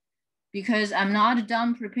because I'm not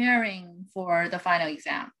done preparing for the final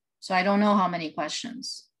exam. So I don't know how many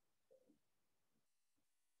questions.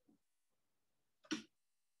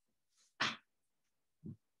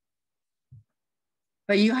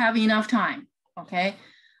 But you have enough time, okay?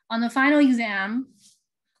 On the final exam,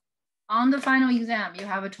 you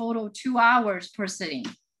have a total of 2 hours per sitting.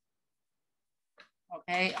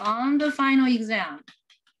 Okay, on the final exam,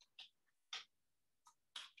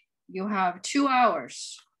 you have 2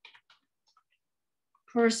 hours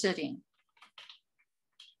per sitting.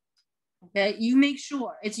 Okay, you make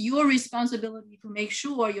sure, it's your responsibility to make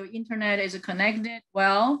sure your internet is connected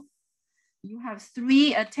well. You have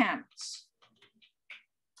 3 attempts.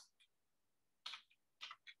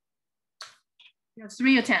 You have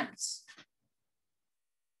 3 attempts.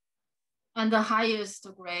 And the highest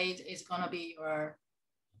grade is gonna be your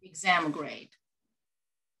exam grade,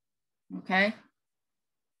 okay?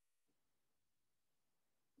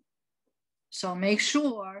 So make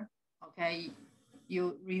sure, okay,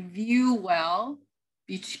 you review well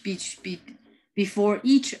before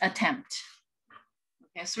each attempt.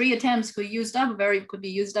 Okay, 3 attempts could be used up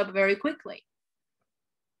very quickly.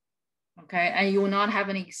 Okay, and you will not have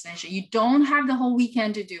any extension. You don't have the whole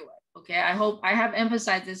weekend to do it. Okay, I hope I have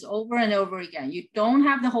emphasized this over and over again. You don't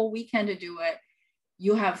have the whole weekend to do it.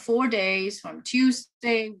 You have 4 days from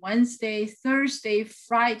Tuesday, Wednesday, Thursday,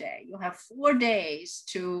 Friday. You have 4 days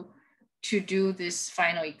to do this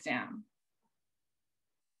final exam.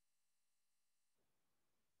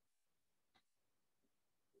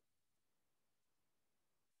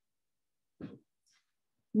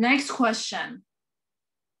 Next question.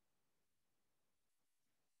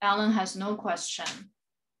 Alan has no question.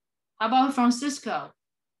 How about Francisco?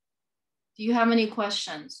 Do you have any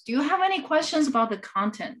questions? Do you have any questions about the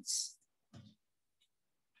contents?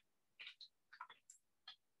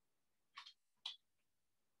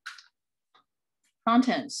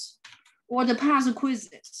 Contents or the past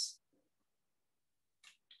quizzes?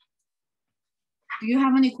 Do you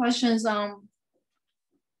have any questions on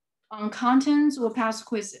contents or past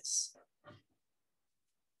quizzes?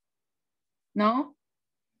 No?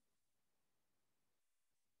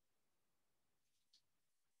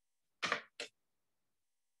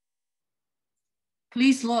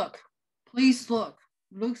 Please look,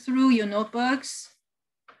 look through your notebooks.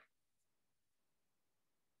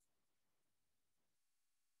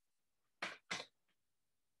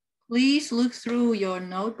 Please look through your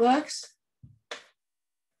notebooks.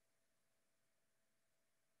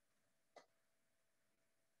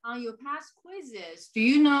 On your past quizzes, do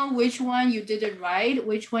you know which one you did it right,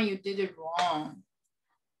 which one you did it wrong?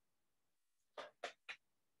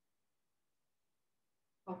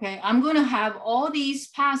 Okay, I'm gonna have all these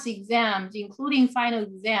past exams, including final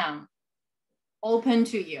exam, open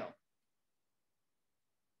to you.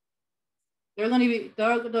 They're gonna be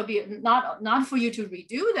not for you to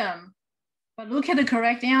redo them, but look at the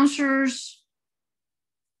correct answers.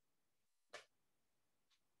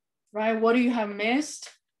 Right, what do you have missed?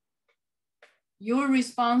 Your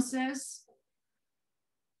responses.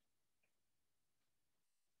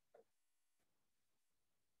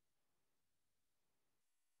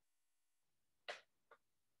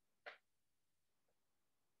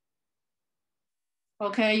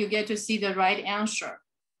 Okay, you get to see the right answer.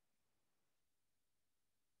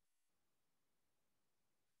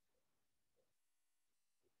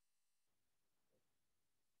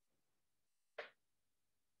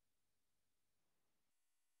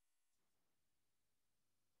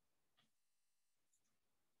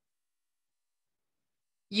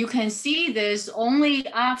 You can see this only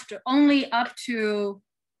up to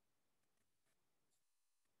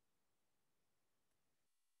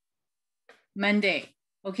Monday.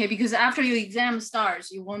 Okay, because after your exam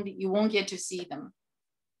starts, you won't get to see them.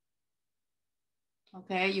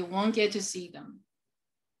 Okay, you won't get to see them.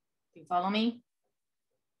 Do you follow me?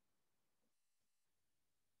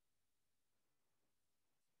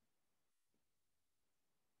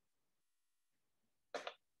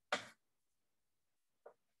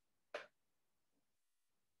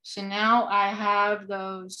 So now I have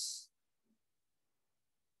those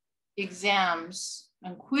exams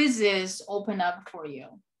and quizzes open up for you.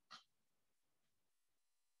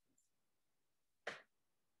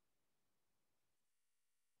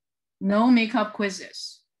 No makeup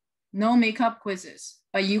quizzes, no makeup quizzes,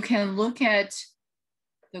 but you can look at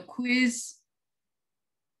the quiz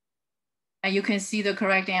and you can see the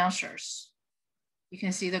correct answers. You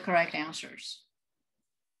can see the correct answers.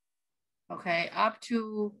 Okay, up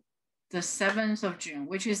to the 7th of June,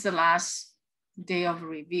 which is the last day of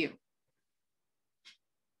review.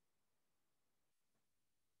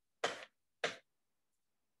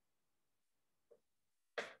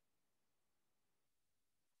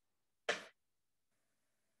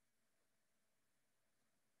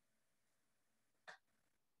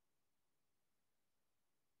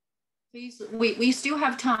 Please, we still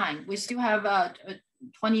have time. We still have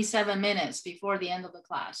 27 minutes before the end of the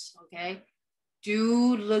class, okay?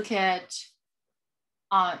 Do look at,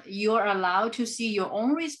 you're allowed to see your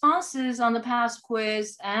own responses on the past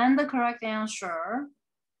quiz and the correct answer,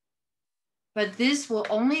 but this will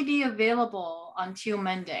only be available until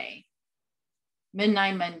Monday,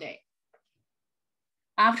 midnight Monday.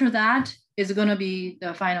 After that, it's gonna be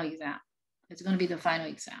the final exam. It's gonna be the final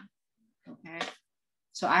exam, okay?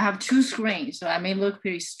 So I have 2 screens, so I may look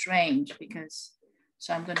pretty strange because,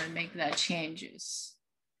 so I'm gonna make that changes.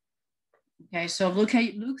 Okay, so look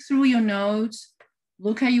through your notes,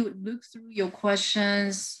 look through your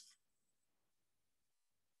questions.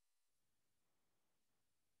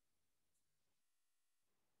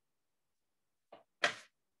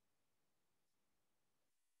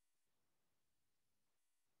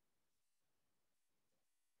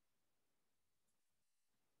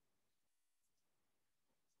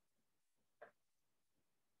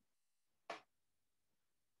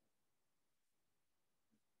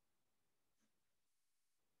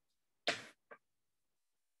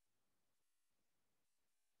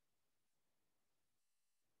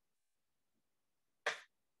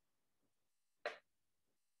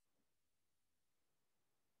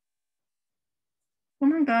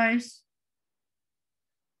 Come on, guys.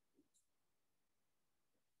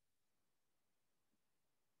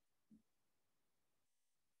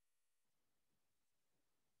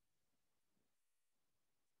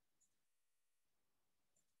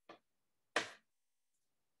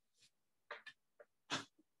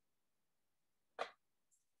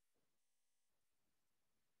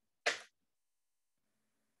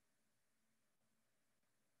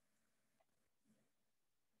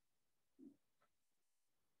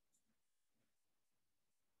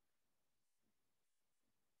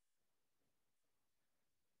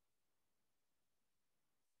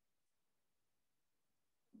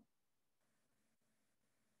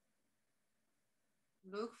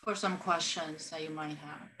 Look for some questions that you might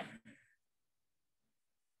have.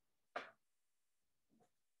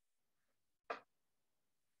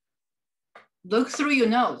 Look through your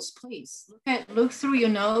notes, please. Look through your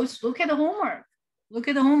notes. Look at the homework. Look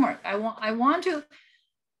at the homework. I want to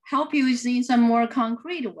help you in some more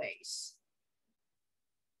concrete ways.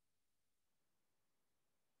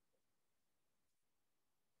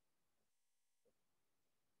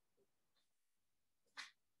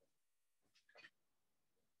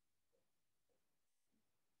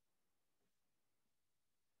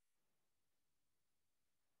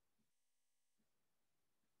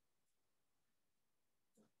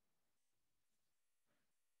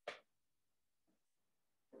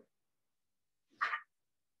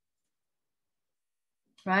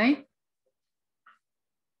 right?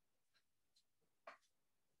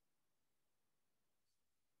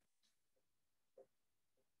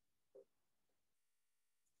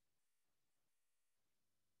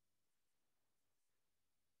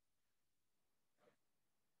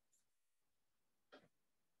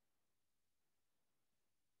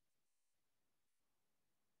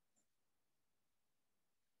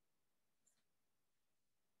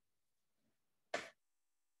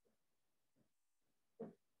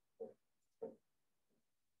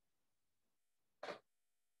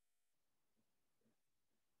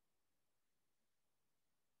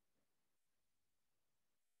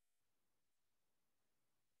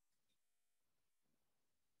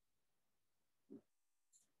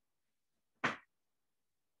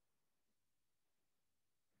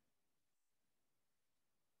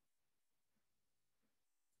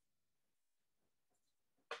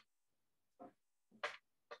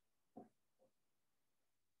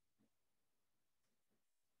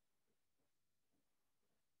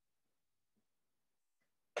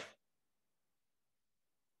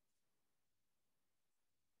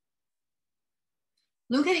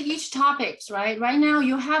 Look at each topics, right? Right now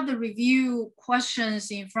you have the review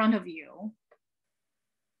questions in front of you,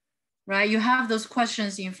 right? You have those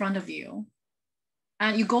questions in front of you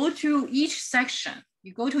and you go to each section.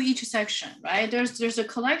 You go to each section, right? There's a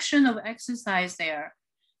collection of exercise there.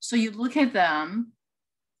 So you look at them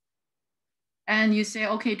and you say,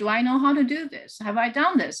 okay, do I know how to do this? Have I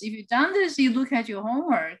done this? If you've done this, you look at your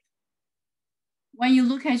homework. When you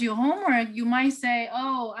look at your homework, you might say,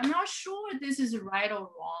 oh, I'm not sure this is right or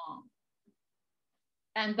wrong.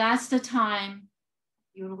 And that's the time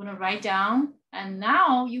you're gonna write down. And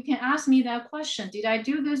now you can ask me that question. Did I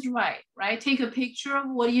do this right? Take a picture of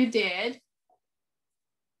what you did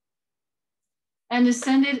and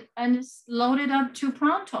send it and load it up to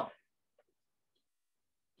Pronto.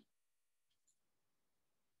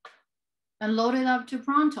 And load it up to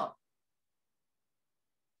Pronto.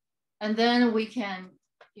 And then we can,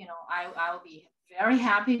 I'll be very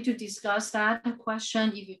happy to discuss that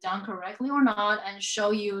question if you've done correctly or not and show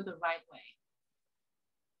you the right way.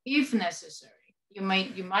 If necessary, you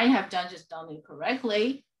might have just done it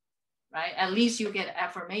correctly, right? At least you get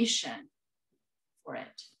affirmation for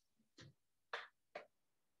it.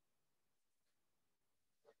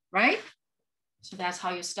 Right? So that's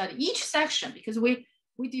how you study each section because we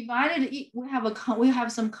divided, we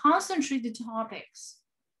have some concentrated topics.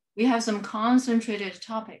 We have some concentrated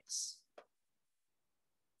topics.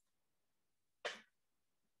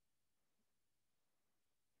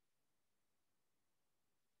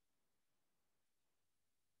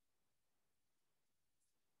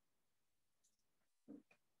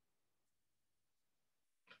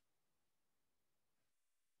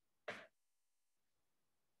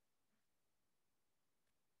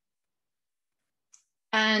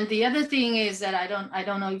 And the other thing is that I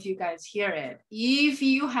don't know if you guys hear it. If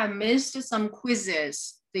you have missed some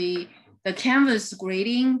quizzes, the Canvas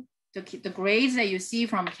grading, the grades that you see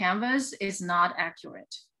from Canvas is not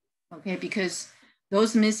accurate, okay? Because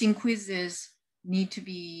those missing quizzes need to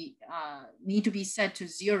be set to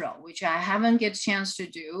 0, which I haven't get a chance to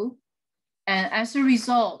do. And as a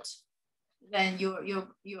result, then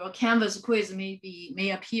your Canvas quiz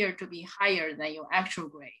may appear to be higher than your actual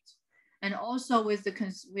grade. And also with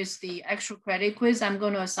the extra credit quiz, I'm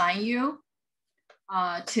going to assign you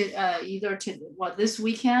either this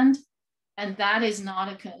weekend, and that is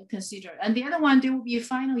not considered. And the other one, there will be a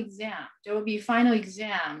final exam. There will be a final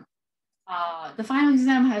exam. The final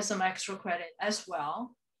exam has some extra credit as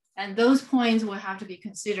well, and those points will have to be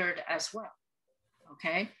considered as well.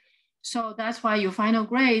 Okay, so that's why your final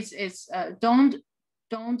grades is don't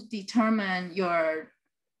determine your.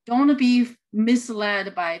 Don't be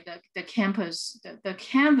misled by the Canvas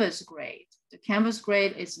grade. The Canvas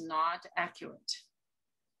grade is not accurate.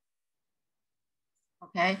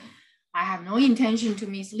 Okay, I have no intention to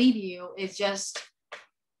mislead you. It's just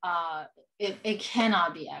it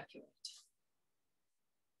cannot be accurate.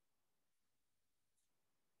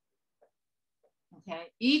 Okay,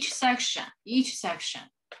 each section.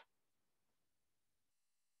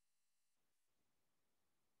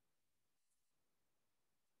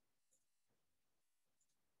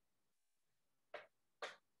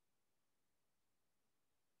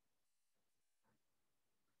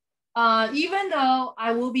 Even though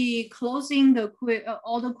I will be closing the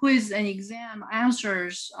all the quiz and exam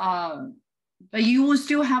answers, but you will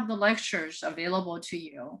still have the lectures available to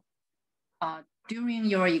you during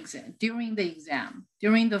your exam, during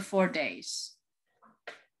the 4 days.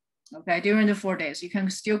 Okay, during the 4 days, you can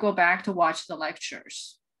still go back to watch the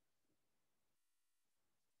lectures.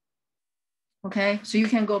 Okay, so you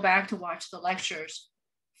can go back to watch the lectures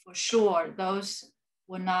for sure. Those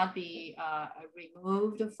will not be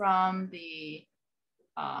removed from the,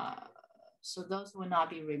 so those will not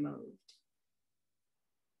be removed.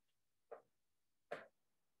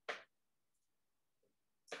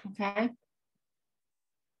 Okay.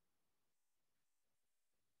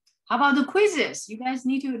 How about the quizzes? You guys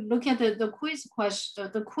need to look at the quiz question,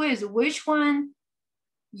 the quiz, which one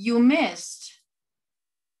you missed,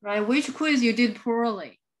 right? Which quiz you did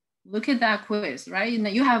poorly. Look at that quiz, right? And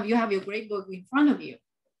you have your grade book in front of you.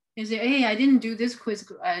 You say, hey, I didn't do this quiz,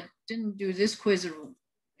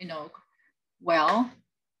 you know, well,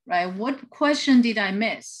 right? What question did I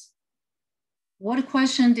miss? What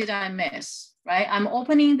question did I miss, right? I'm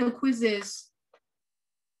opening the quizzes.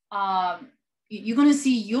 You're gonna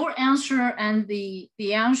see your answer and the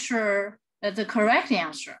answer, the correct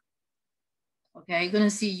answer. Okay, you're gonna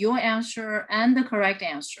see your answer and the correct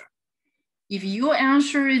answer. If your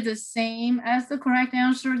answer is the same as the correct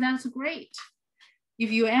answer, that's great.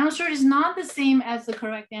 If your answer is not the same as the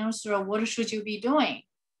correct answer, what should you be doing?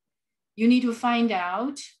 You need to find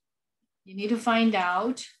out,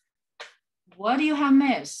 what you have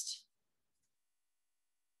missed.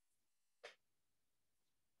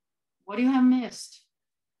 What do you have missed?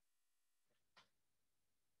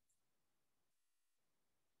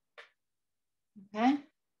 Okay.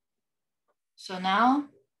 So now,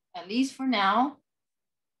 at least for now,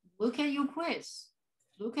 look at your quiz.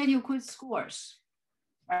 Look at your quiz scores.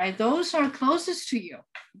 All right, those are closest to you.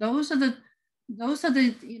 Those are the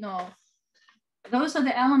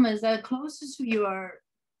elements that are closest to your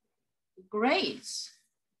grades.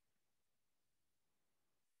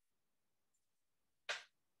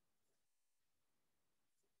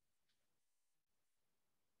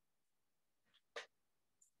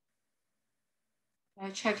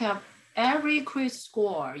 Check out every quiz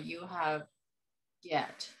score you have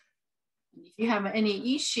get. And if you have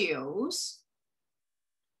any issues,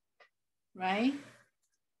 right?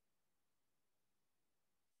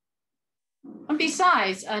 And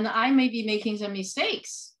besides, and I may be making some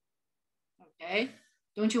mistakes, okay?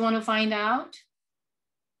 Don't you want to find out?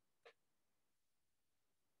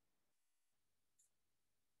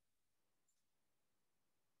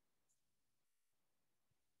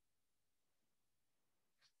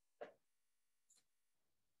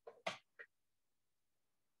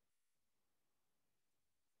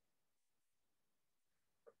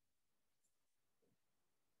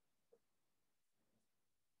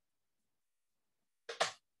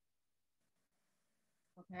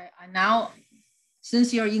 Okay, and now,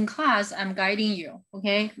 since you're in class, I'm guiding you,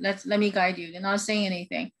 okay? Let me guide you. You're not saying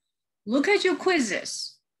anything. Look at your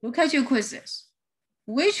quizzes. Look at your quizzes.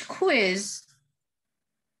 Which quiz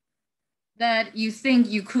that you think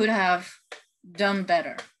you could have done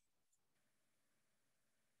better?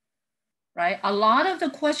 Right? A lot of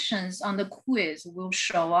the questions on the quiz will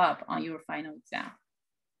show up on your final exam.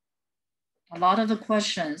 A lot of the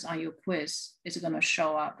questions on your quiz is going to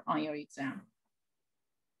show up on your exam.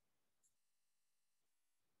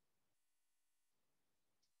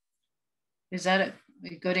 Is that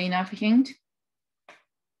a good enough hint?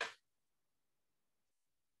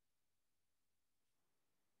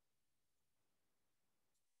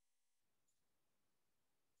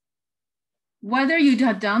 Whether you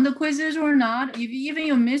have done the quizzes or not, if even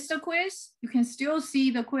you missed the quiz, you can still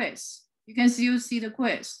see the quiz. You can still see the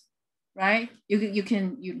quiz, right?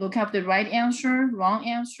 You look up the right answer, wrong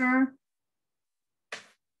answer.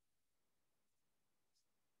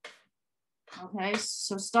 Okay,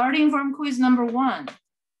 so starting from quiz number 1.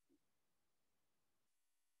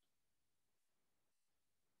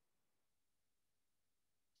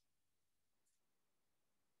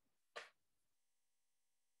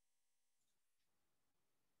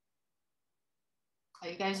 Are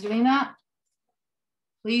you guys doing that?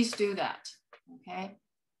 Please do that, okay?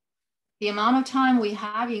 The amount of time we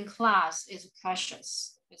have in class is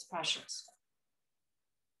precious. It's precious.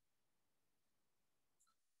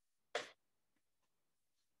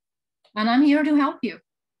 And I'm here to help you.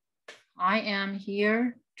 I am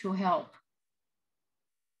here to help.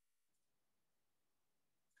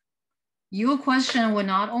 Your question will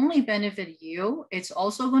not only benefit you, it's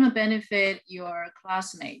also going to benefit your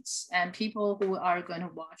classmates and people who are going to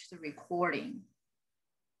watch the recording.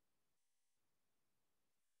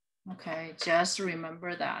 Okay, just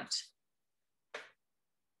remember that.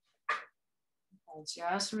 Okay,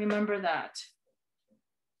 just remember that.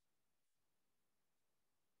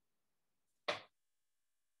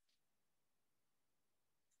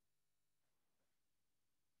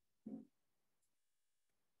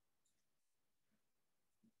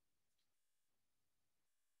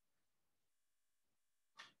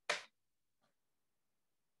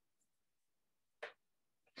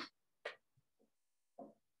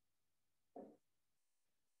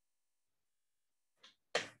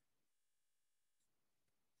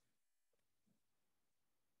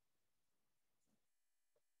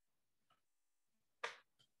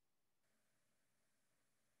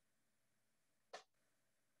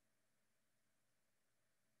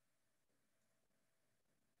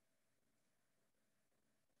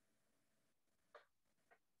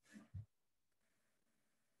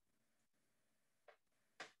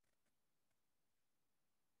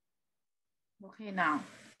 Okay, now,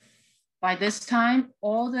 by this time,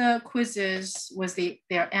 all the quizzes with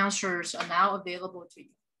their answers are now available to you.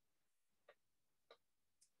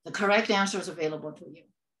 The correct answer is available to you,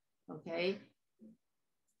 okay?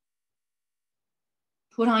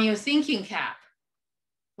 Put on your thinking cap.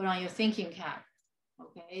 Put on your thinking cap,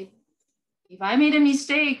 okay? If I made a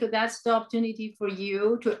mistake, that's the opportunity for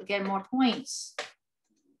you to get more points.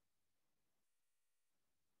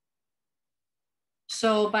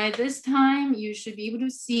 So by this time, you should be able to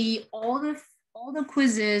see all the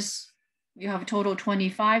quizzes. You have a total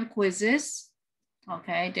 25 quizzes,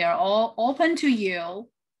 okay? They're all open to you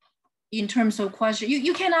in terms of question.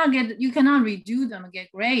 You cannot redo them and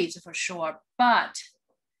get grades for sure, but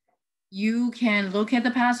you can look at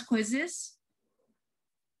the past quizzes,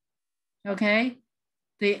 okay?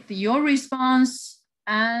 Your response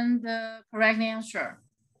and the correct answer.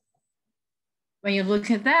 When you look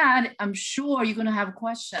at that, I'm sure you're gonna have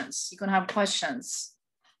questions. You're gonna have questions.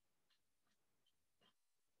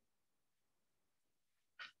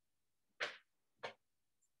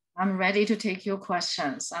 I'm ready to take your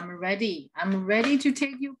questions. I'm ready to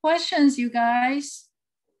take your questions, you guys.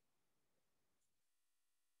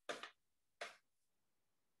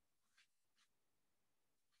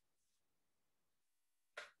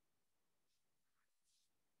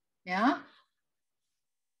 Yeah,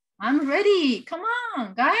 I'm ready. Come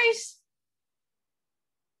on, guys.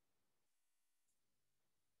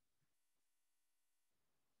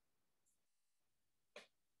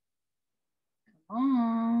 Come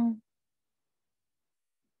on.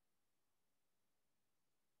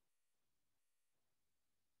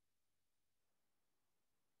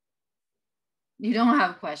 You don't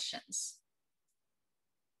have questions.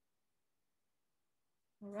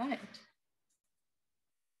 All right.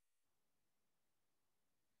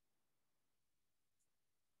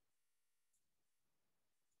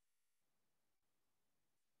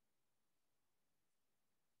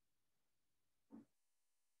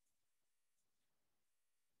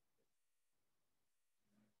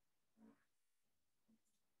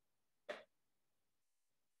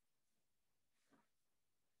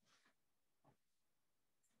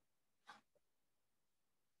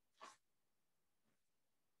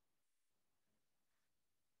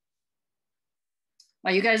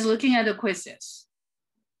 Are you guys looking at the quizzes?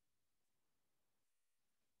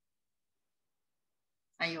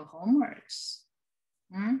 And your homeworks?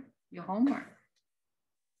 Your homework.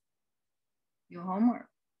 Your homework.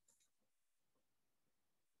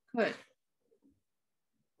 Good.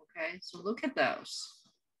 Okay, so look at those.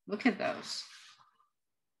 Look at those.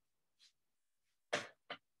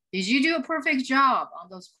 Did you do a perfect job on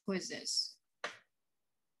those quizzes?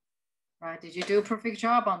 Right, did you do a perfect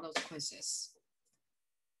job on those quizzes?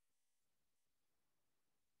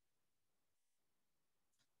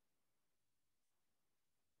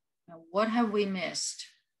 Now, what have we missed?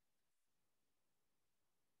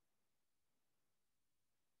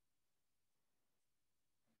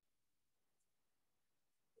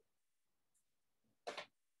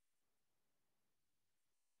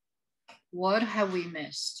 What have we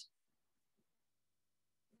missed?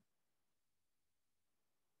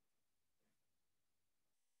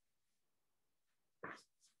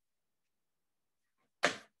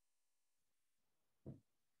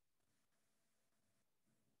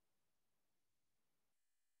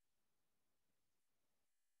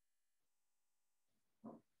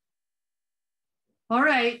 All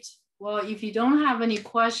right, well, if you don't have any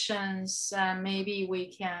questions, maybe we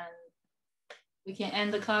can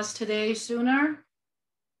end the class today sooner.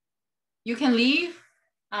 You can leave.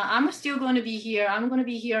 I'm still going to be here. I'm going to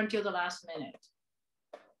be here until the last minute.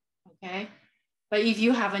 Okay. But if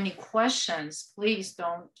you have any questions, please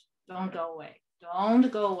don't go away. Don't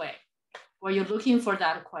go away. Or you're looking for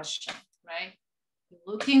that question, right? You're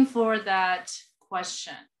looking for that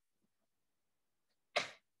question.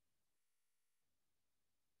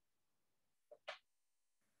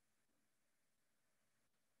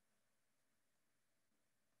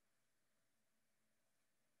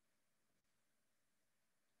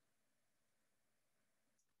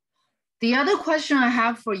 The other question I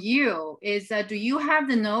have for you is that do you have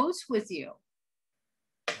the notes with you?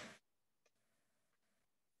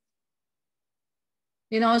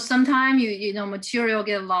 You know, sometimes material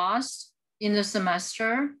get lost in the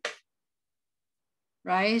semester,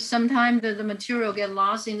 right? Sometimes the material get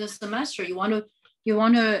lost in the semester. You want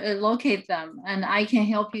to locate them, and I can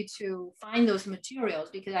help you to find those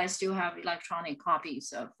materials because I still have electronic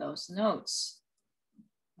copies of those notes.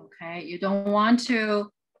 Okay, you don't want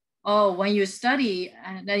to, oh, when you study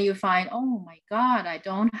and then you find, oh my God, I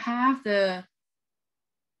don't have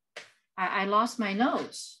I lost my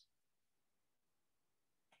notes.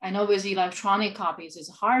 I know with electronic copies, it's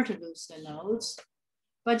hard to lose the notes,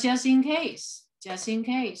 but just in case,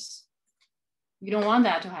 you don't want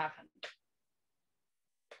that to happen.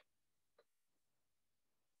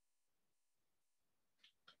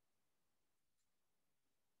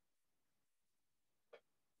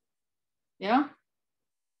 Yeah.